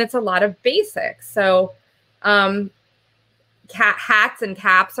plain, and it's a lot of basics. So hats and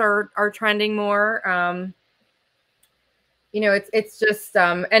caps are trending more. It's just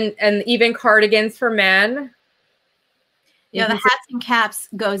and even cardigans for men. Yeah, the hats and caps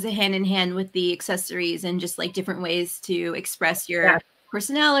goes hand in hand with the accessories and just like different ways to express your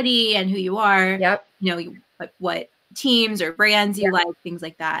personality and who you are. Yep. What teams or brands you like, things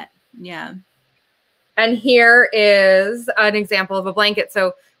like that. Yeah. And here is an example of a blanket.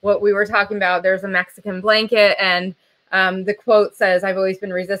 So what we were talking about, there's a Mexican blanket, and the quote says, "I've always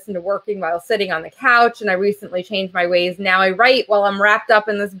been resistant to working while sitting on the couch, and I recently changed my ways. Now I write while I'm wrapped up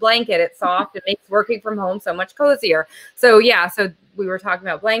in this blanket. It's soft. It makes working from home so much cozier." So yeah, so we were talking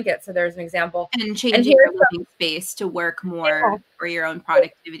about blankets. So there's an example. And changing your living space to work more for your own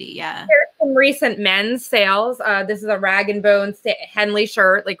productivity. Yeah. Here's some recent men's sales. This is a Rag & Bone Henley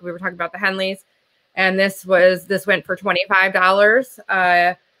shirt. Like we were talking about the Henleys. And this went for $25.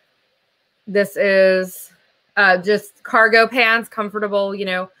 This is just cargo pants, comfortable,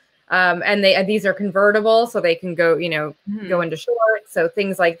 and these are convertible, so they can go, go into shorts. So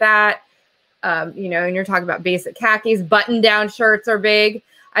things like that, and you're talking about basic khakis. Button-down shirts are big.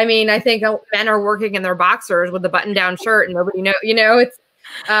 I mean, I think men are working in their boxers with the button-down shirt, and nobody it's,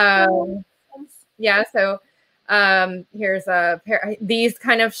 yeah. So here's a pair, these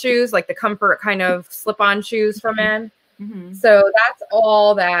kind of shoes, like the comfort kind of slip-on shoes for men. So that's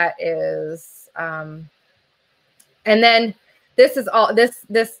all that is. And then this is all,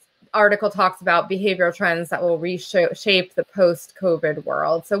 this article talks about behavioral trends that will reshape the post-COVID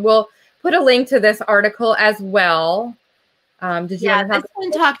world. So we'll put a link to this article as well. Did you? Yeah, this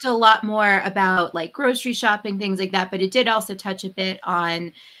one talked a lot more about like grocery shopping, things like that, but it did also touch a bit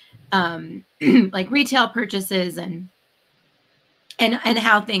on like retail purchases and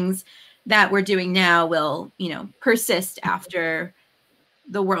how things that we're doing now will, persist after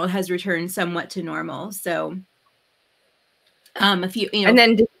the world has returned somewhat to normal. So a few, and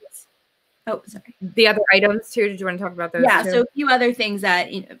then oh, sorry. The other items too. Did you want to talk about those? Yeah. too? So a few other things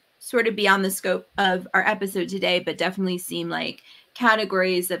that, sort of beyond the scope of our episode today, but definitely seem like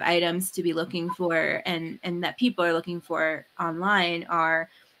categories of items to be looking for and that people are looking for online are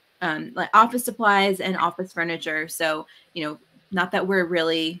like office supplies and office furniture. So, not that we're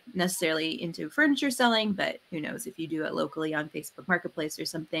really necessarily into furniture selling, but who knows if you do it locally on Facebook Marketplace or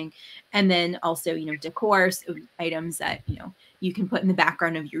something. And then also, decor, so items that, you can put in the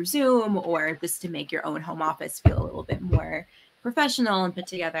background of your Zoom or just to make your own home office feel a little bit more professional and put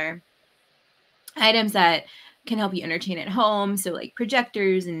together. Items that can help you entertain at home. So like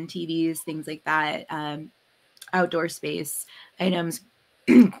projectors and TVs, things like that. Outdoor space items,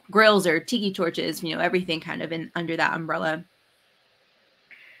 grills or tiki torches, everything kind of under that umbrella.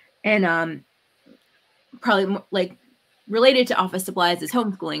 And probably like related to office supplies is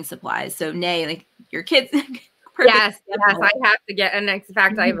homeschooling supplies. So like your kids. Yes, I have to get, and in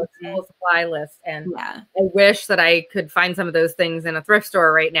fact, I have a full supply list, and I wish that I could find some of those things in a thrift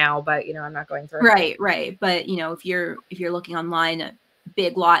store right now, but I'm not going through. Right. But if you're looking online, a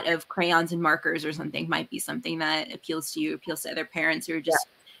big lot of crayons and markers or something might be something that appeals to you, appeals to other parents who are just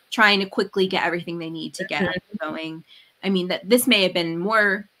trying to quickly get everything they need to get going. I mean, that this may have been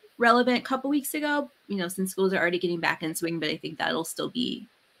more relevant a couple weeks ago, since schools are already getting back in swing, but I think that'll still be,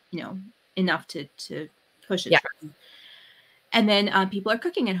 enough to push it. And then people are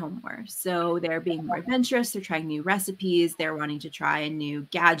cooking at home more. So they're being more adventurous. They're trying new recipes. They're wanting to try a new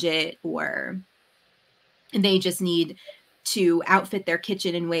gadget, or they just need to outfit their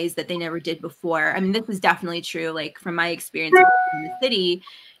kitchen in ways that they never did before. I mean, this is definitely true. Like from my experience in the city,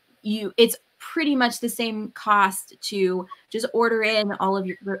 it's pretty much the same cost to just order in all of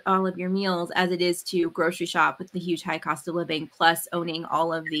your meals as it is to grocery shop with the huge high cost of living, plus owning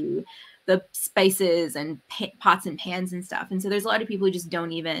all of the spices and pots and pans and stuff. And so there's a lot of people who just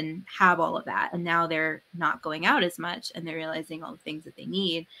don't even have all of that. And now they're not going out as much and they're realizing all the things that they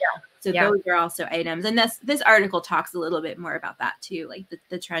need. So those are also items. And this article talks a little bit more about that too, like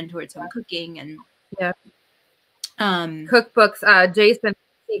the trend towards home cooking and cookbooks. Jason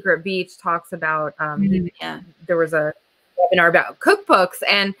Secret Beach talks about there was a webinar about cookbooks,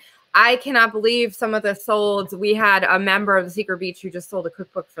 and I cannot believe some of the sold. We had a member of the Secret Beach who just sold a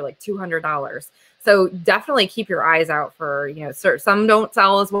cookbook for like $200. So definitely keep your eyes out for, some don't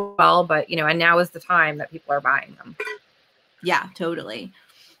sell as well, but and now is the time that people are buying them. Yeah, totally.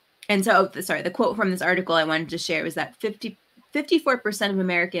 And so, the quote from this article I wanted to share was that 54% of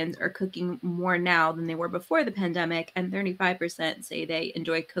Americans are cooking more now than they were before the pandemic, and 35% say they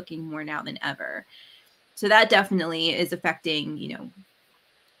enjoy cooking more now than ever. So that definitely is affecting,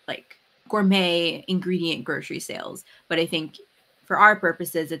 like gourmet ingredient grocery sales. But I think for our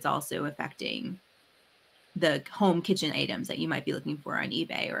purposes, it's also affecting the home kitchen items that you might be looking for on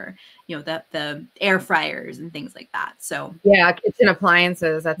eBay, or, the air fryers and things like that. So kitchen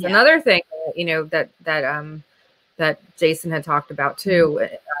appliances. That's another thing, that Jason had talked about too,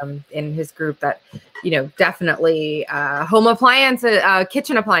 in his group, that, definitely home appliances,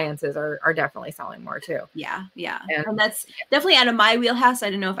 kitchen appliances are definitely selling more too. Yeah. And that's definitely out of my wheelhouse. I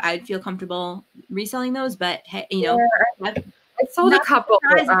don't know if I'd feel comfortable reselling those, but hey, I sold a couple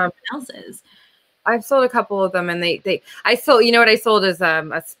else's. I've sold a couple of them, and I sold, what I sold is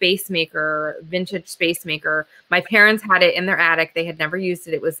a space maker, vintage space maker. My parents had it in their attic. They had never used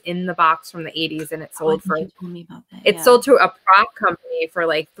it. It was in the box from the 80s, and it sold sold to a prop company for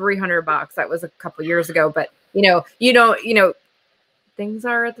like $300. That was a couple years ago, but things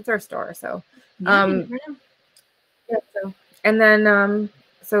are at the thrift store. So, and then,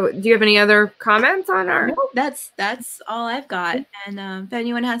 so do you have any other comments on our? No, that's all I've got. And if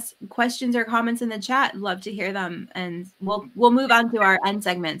anyone has questions or comments in the chat, I'd love to hear them. And we'll move on to our end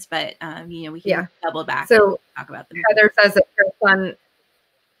segments, but we can double back and talk about them. Heather says that her son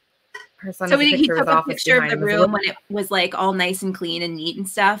so he took a picture of the room when it was like all nice and clean and neat and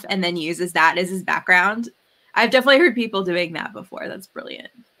stuff, and then uses that as his background. I've definitely heard people doing that before. That's brilliant.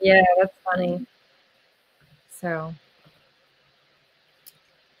 Yeah, that's funny. So.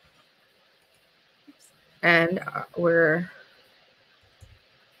 And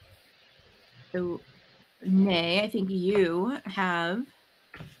so, Nay, I think you have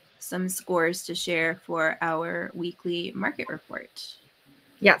some scores to share for our weekly market report.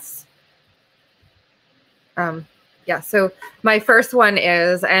 Yes. So my first one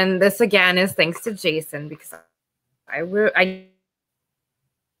is, and this again is thanks to Jason, because I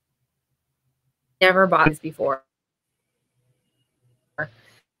never bought these before.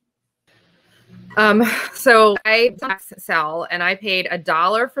 So I sell, and I paid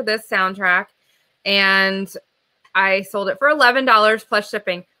 $1 for this soundtrack, and I sold it for $11 plus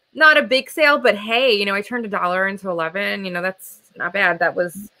shipping. Not a big sale, but hey, you know, I turned $1 into 11. You know, that's not bad. That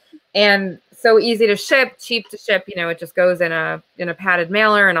was, and so easy to ship, cheap to ship. You know, it just goes in a padded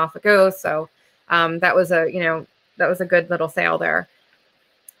mailer and off it goes. So that was a, you know, that was a good little sale there.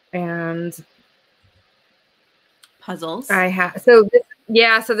 And puzzles. I have so this,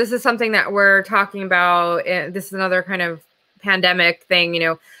 yeah. So this is something that we're talking about. This is another kind of pandemic thing. You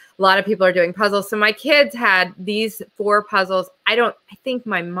know, a lot of people are doing puzzles. So my kids had these 4 puzzles. I think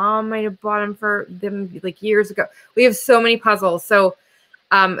my mom might have bought them for them like years ago. We have so many puzzles. So,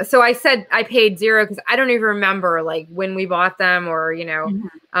 so I said I paid $0 because I don't even remember like when we bought them or, you know,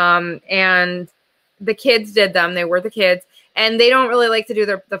 and the kids did them. They were the kids. And they don't really like to do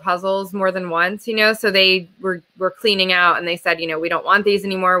the puzzles more than once, you know, so they were cleaning out and they said, you know, we don't want these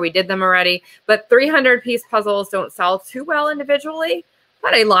anymore. We did them already. But 300-piece puzzles don't sell too well individually.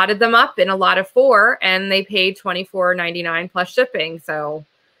 But I lotted them up in a lot of 4 and they paid $24.99 plus shipping. So,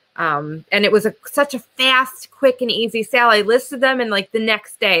 and it was such a fast, quick and easy sale. I listed them and like the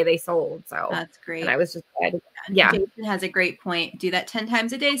next day they sold. So that's great. And I was just glad. Yeah. Jason has a great point. Do that 10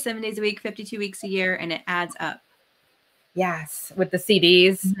 times a day, 7 days a week, 52 weeks a year, and it adds up. Yes. With the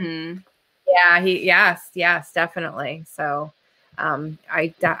CDs. Yeah. Yes, definitely. So,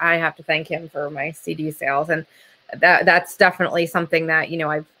 I have to thank him for my CD sales, and that's definitely something that, you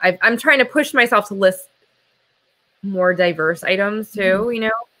know, I'm trying to push myself to list more diverse items too, you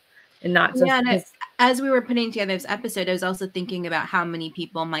know, and not just. Yeah, and as we were putting together this episode, I was also thinking about how many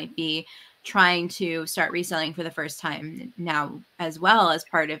people might be trying to start reselling for the first time now, as well as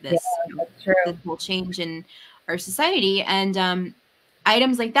part of this, this whole change in our society. And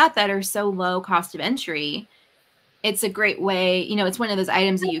items like that are so low cost of entry, it's a great way, you know, it's one of those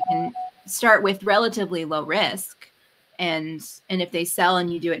items that you can start with relatively low risk. And if they sell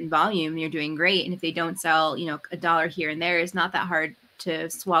and you do it in volume, you're doing great. And if they don't sell, you know, $1 here and there is not that hard to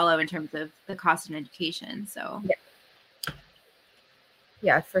swallow in terms of the cost of education. So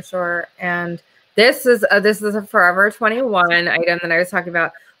yeah, for sure. And this is a Forever 21 item that I was talking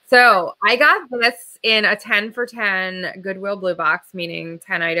about. So I got this in a 10 for 10 Goodwill Blue Box, meaning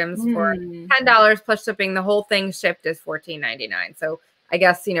 10 items for $10 plus shipping. The whole thing shipped is $14.99. So I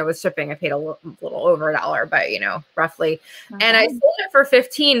guess, you know, with shipping, I paid a little over $1, but, you know, roughly. Okay. And I sold it for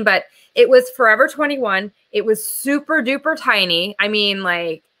 15, but it was Forever 21. It was super duper tiny. I mean,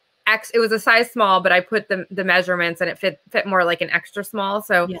 like it was a size small, but I put the measurements and it fit more like an extra small.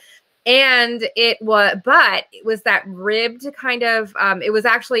 So, and it was that ribbed kind of, it was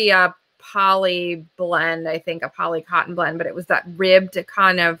actually a poly blend, I think a poly cotton blend, but it was that ribbed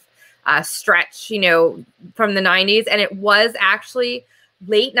kind of stretch, you know, from the 90s. And it was actually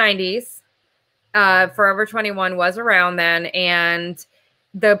late 90s. Forever 21 was around then. And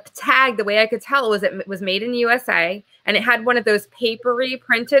the tag, the way I could tell it was made in the USA, and it had one of those papery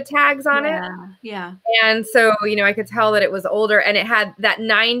printed tags on it. Yeah. And so, you know, I could tell that it was older, and it had that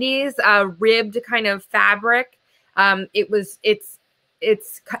 90s ribbed kind of fabric. It's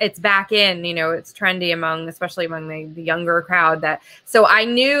back in, you know, it's trendy especially among the younger crowd. So I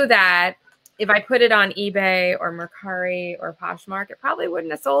knew that if I put it on eBay or Mercari or Poshmark, it probably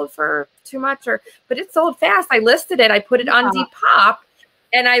wouldn't have sold for too much, but it sold fast. I listed it. I put it on Depop,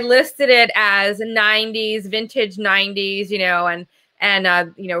 and I listed it as 90s, vintage 90s, you know, and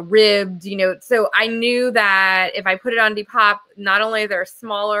you know, ribbed, you know. So I knew that if I put it on Depop, not only are there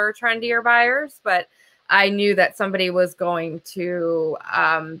smaller, trendier buyers, but I knew that somebody was going to,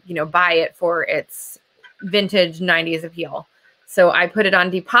 you know, buy it for its vintage 90s appeal. So I put it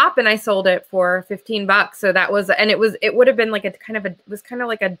on Depop and I sold it for $15. So that was, and it would have been like it was kind of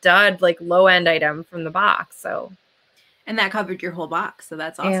like a dud, like low end item from the box. So. And that covered your whole box. So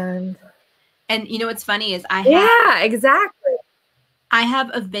that's awesome. And you know, what's funny is exactly. I have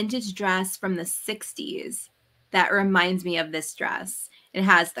a vintage dress from the 60s that reminds me of this dress. It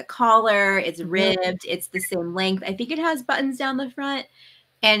has the collar, it's ribbed, it's the same length. I think it has buttons down the front,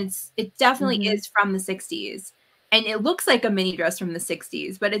 and it definitely is from the 60s. And it looks like a mini dress from the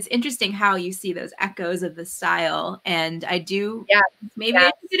 60s, but it's interesting how you see those echoes of the style. And I do, maybe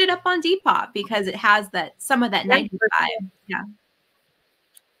I should get it up on Depop because it has some of that 90s vibe. Yeah.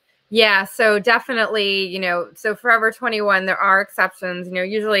 Yeah, so definitely, you know, so Forever 21, there are exceptions. You know,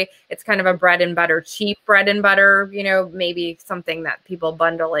 usually it's kind of a bread and butter, cheap bread and butter, you know, maybe something that people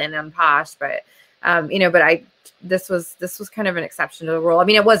bundle in on Posh, but, you know, but this was kind of an exception to the rule. I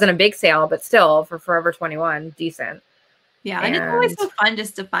mean, it wasn't a big sale, but still for Forever 21, decent. Yeah, and it's always so fun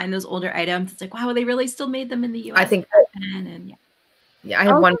just to find those older items. It's like, wow, they really still made them in the US. I think. And yeah. Yeah, I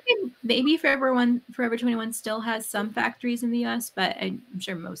have one. Maybe Forever 21 still has some factories in the US, but I'm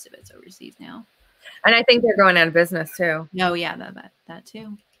sure most of it's overseas now. And I think they're going out of business too. Oh yeah, that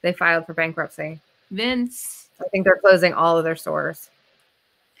too. They filed for bankruptcy. Vince. I think they're closing all of their stores.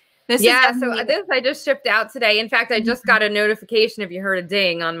 So this I just shipped out today. In fact, I just got a notification, if you heard a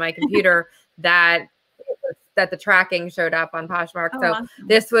ding on my computer, that the tracking showed up on Poshmark. Oh, so awesome.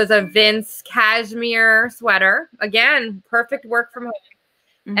 This was a Vince cashmere sweater. Again, perfect work from home.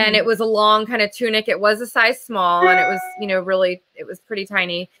 Mm-hmm. And it was a long kind of tunic. It was a size small, and it was, really, it was pretty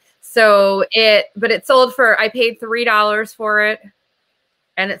tiny. So but it sold for, I paid $3 for it,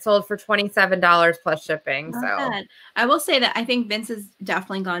 and it sold for $27 plus shipping. Not bad. I will say that I think Vince has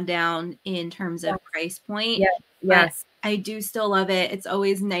definitely gone down in terms of price point. Yeah. Yes. I do still love it. It's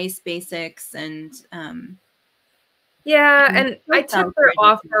always nice basics, and yeah, and I took their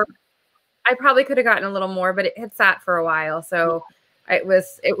offer. I probably could have gotten a little more, but it had sat for a while, so it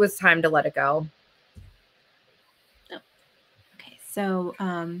was time to let it go. Okay, so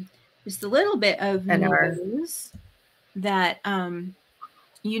just a little bit of news that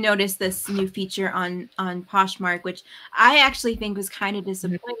you noticed this new feature on Poshmark, which I actually think was kind of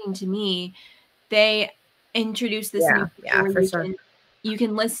disappointing to me. They introduced this new feature where you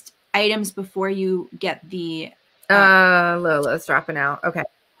can list items before you get the Lola's dropping out. Okay.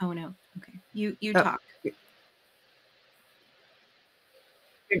 Oh no. Okay. You talk.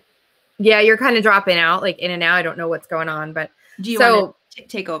 Yeah, you're kind of dropping out, like in and out. I don't know what's going on, but do you want to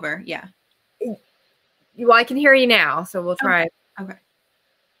take over? Yeah. Well, I can hear you now, so we'll try. Okay.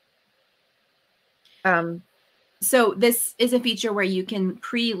 So this is a feature where you can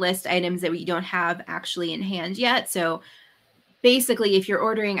pre-list items that we don't have actually in hand yet. So basically, if you're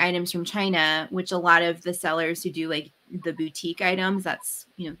ordering items from China, which a lot of the sellers who do like the boutique items, that's,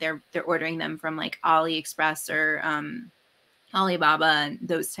 they're ordering them from like AliExpress or Alibaba and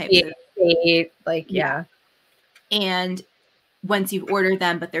those types of yeah. And once you've ordered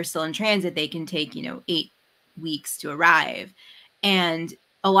them, but they're still in transit, they can take, 8 weeks to arrive. And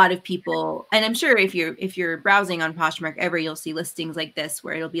a lot of people, and I'm sure if you're browsing on Poshmark ever, you'll see listings like this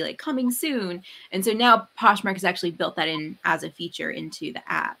where it'll be like coming soon. And so now Poshmark has actually built that in as a feature into the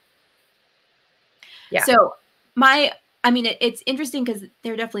app. Yeah. So it's interesting because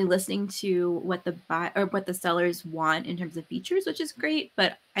they're definitely listening to what the sellers want in terms of features, which is great.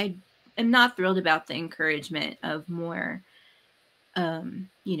 But I am not thrilled about the encouragement of more,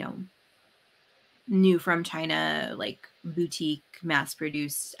 new from China, like boutique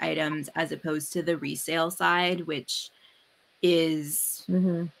mass-produced items, as opposed to the resale side, which is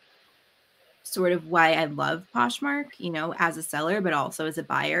sort of why I love Poshmark, as a seller, but also as a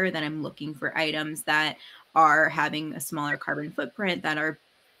buyer, that I'm looking for items that are having a smaller carbon footprint, that are,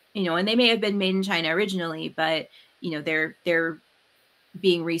 and they may have been made in China originally, but, they're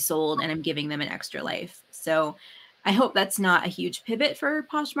being resold and I'm giving them an extra life. So I hope that's not a huge pivot for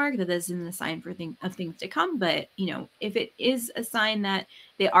Poshmark, that this isn't a sign for things to come. But, if it is a sign that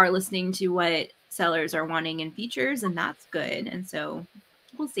they are listening to what sellers are wanting in features, and that's good. And so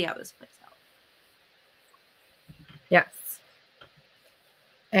we'll see how this plays out. Yes.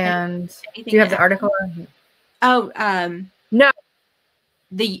 And do you have the article? Oh, no.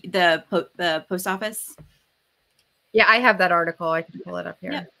 The post office. Yeah, I have that article. I can pull it up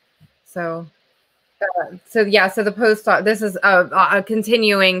here. Yeah. So the post. This is a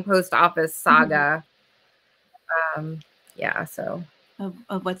continuing post office saga. So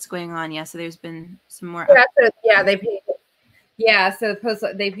of what's going on. Yeah. So there's been some more. They paid. Yeah. So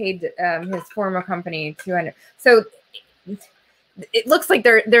they paid his former company $200. So it looks like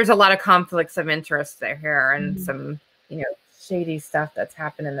there's a lot of conflicts of interest there and some shady stuff that's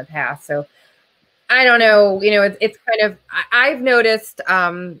happened in the past. So I don't know. It's kind of, I've noticed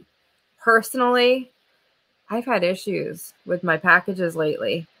personally, I've had issues with my packages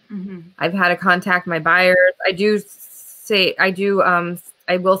lately. I've had to contact my buyers. I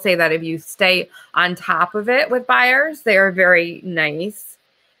will say that if you stay on top of it with buyers, they are very nice.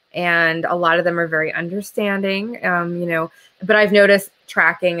 And a lot of them are very understanding, but I've noticed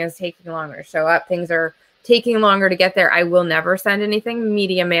tracking is taking longer to show up. Things are taking longer to get there. I will never send anything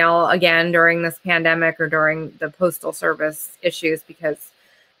media mail again during this pandemic or during the postal service issues, because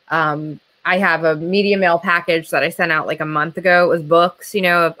I have a media mail package that I sent out like a month ago. It was books,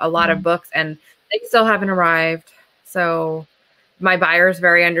 a lot of books, and they still haven't arrived. So my buyer is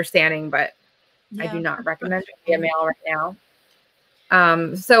very understanding, but I do not recommend media mail right now.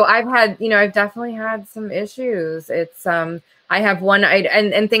 So I've definitely had some issues. It's, I have one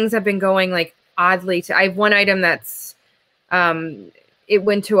item and things have been going like oddly I have one item that's, it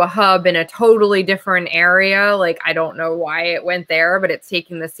went to a hub in a totally different area. Like, I don't know why it went there, but it's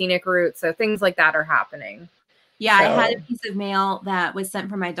taking the scenic route. So things like that are happening. Yeah, I had a piece of mail that was sent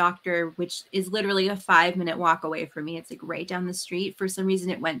from my doctor, which is literally a 5-minute walk away from me. It's like right down the street. For some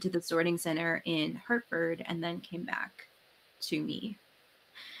reason, it went to the sorting center in Hartford and then came back to me.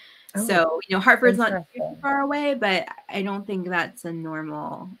 Oh, so, you know, Hartford's not too far away, but I don't think that's a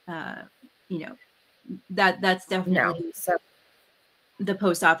normal, you know, that's definitely the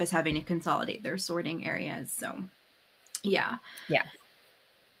post office having to consolidate their sorting areas. So, yeah. Yeah.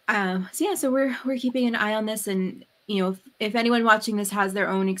 So we're keeping an eye on this, and you know, if anyone watching this has their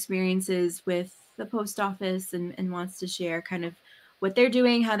own experiences with the post office and wants to share kind of what they're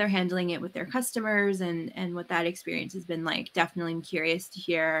doing, how they're handling it with their customers, and what that experience has been like, definitely I'm curious to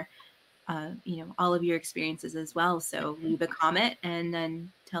hear, you know, all of your experiences as well. So leave a comment and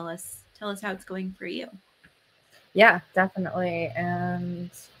then tell us how it's going for you. Yeah, definitely.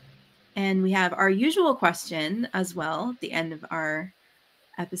 And we have our usual question as well at the end of our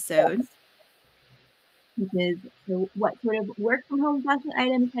episode. Yes. Because, so what sort of work from home fashion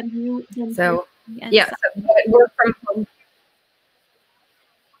items have you been? So work from home.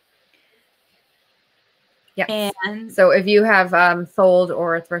 Yes. And so if you have sold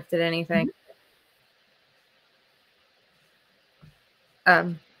or thrifted anything,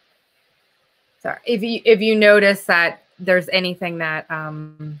 sorry, if you notice that there's anything that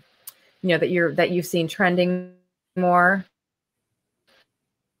you know, that you've seen trending more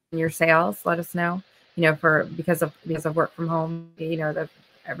in your sales, let us know. You know, because of work from home, you know,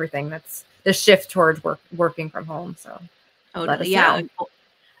 everything that's the shift towards working from home. So totally, yeah.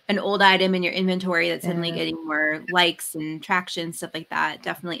 An old item in your inventory that's suddenly getting more likes and traction, stuff like that.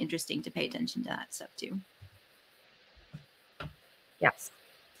 Definitely interesting to pay attention to that stuff too. Yes.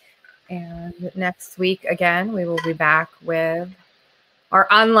 And next week, again, we will be back with our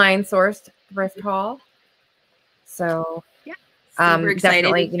online sourced thrift haul. So yeah, super excited.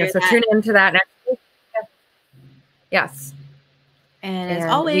 Definitely, you know, so tune into that next week. Yes. And as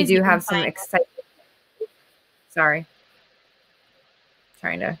always, we do have some exciting. Sorry.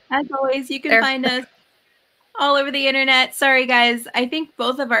 As always, you can find us all over the internet. Sorry, guys. I think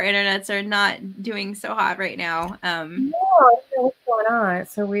both of our internets are not doing so hot right now. No, I don't know what's going on.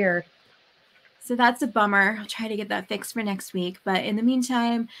 It's so weird. So that's a bummer. I'll try to get that fixed for next week. But in the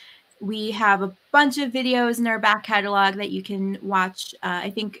meantime, we have a bunch of videos in our back catalog that you can watch. I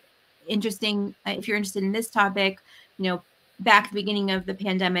think interesting, if you're interested in this topic, you know, back at the beginning of the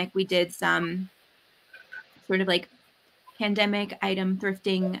pandemic, we did some sort of like pandemic item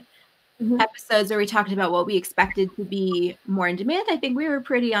thrifting episodes where we talked about what we expected to be more in demand. I think we were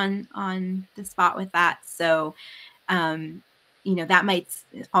pretty on the spot with that. So, you know, that might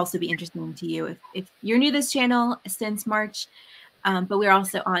also be interesting to you if you're new to this channel since March. But we're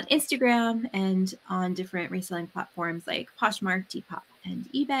also on Instagram and on different reselling platforms like Poshmark, Depop, and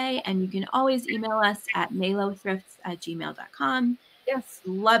eBay. And you can always email us at maylothrifts@gmail.com. Yes.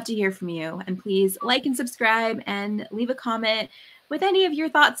 Love to hear from you. And please like and subscribe and leave a comment with any of your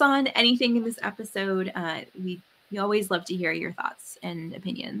thoughts on anything in this episode. We always love to hear your thoughts and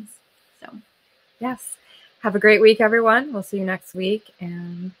opinions. So, yes. Have a great week, everyone. We'll see you next week.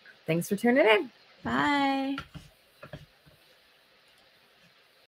 And thanks for tuning in. Bye.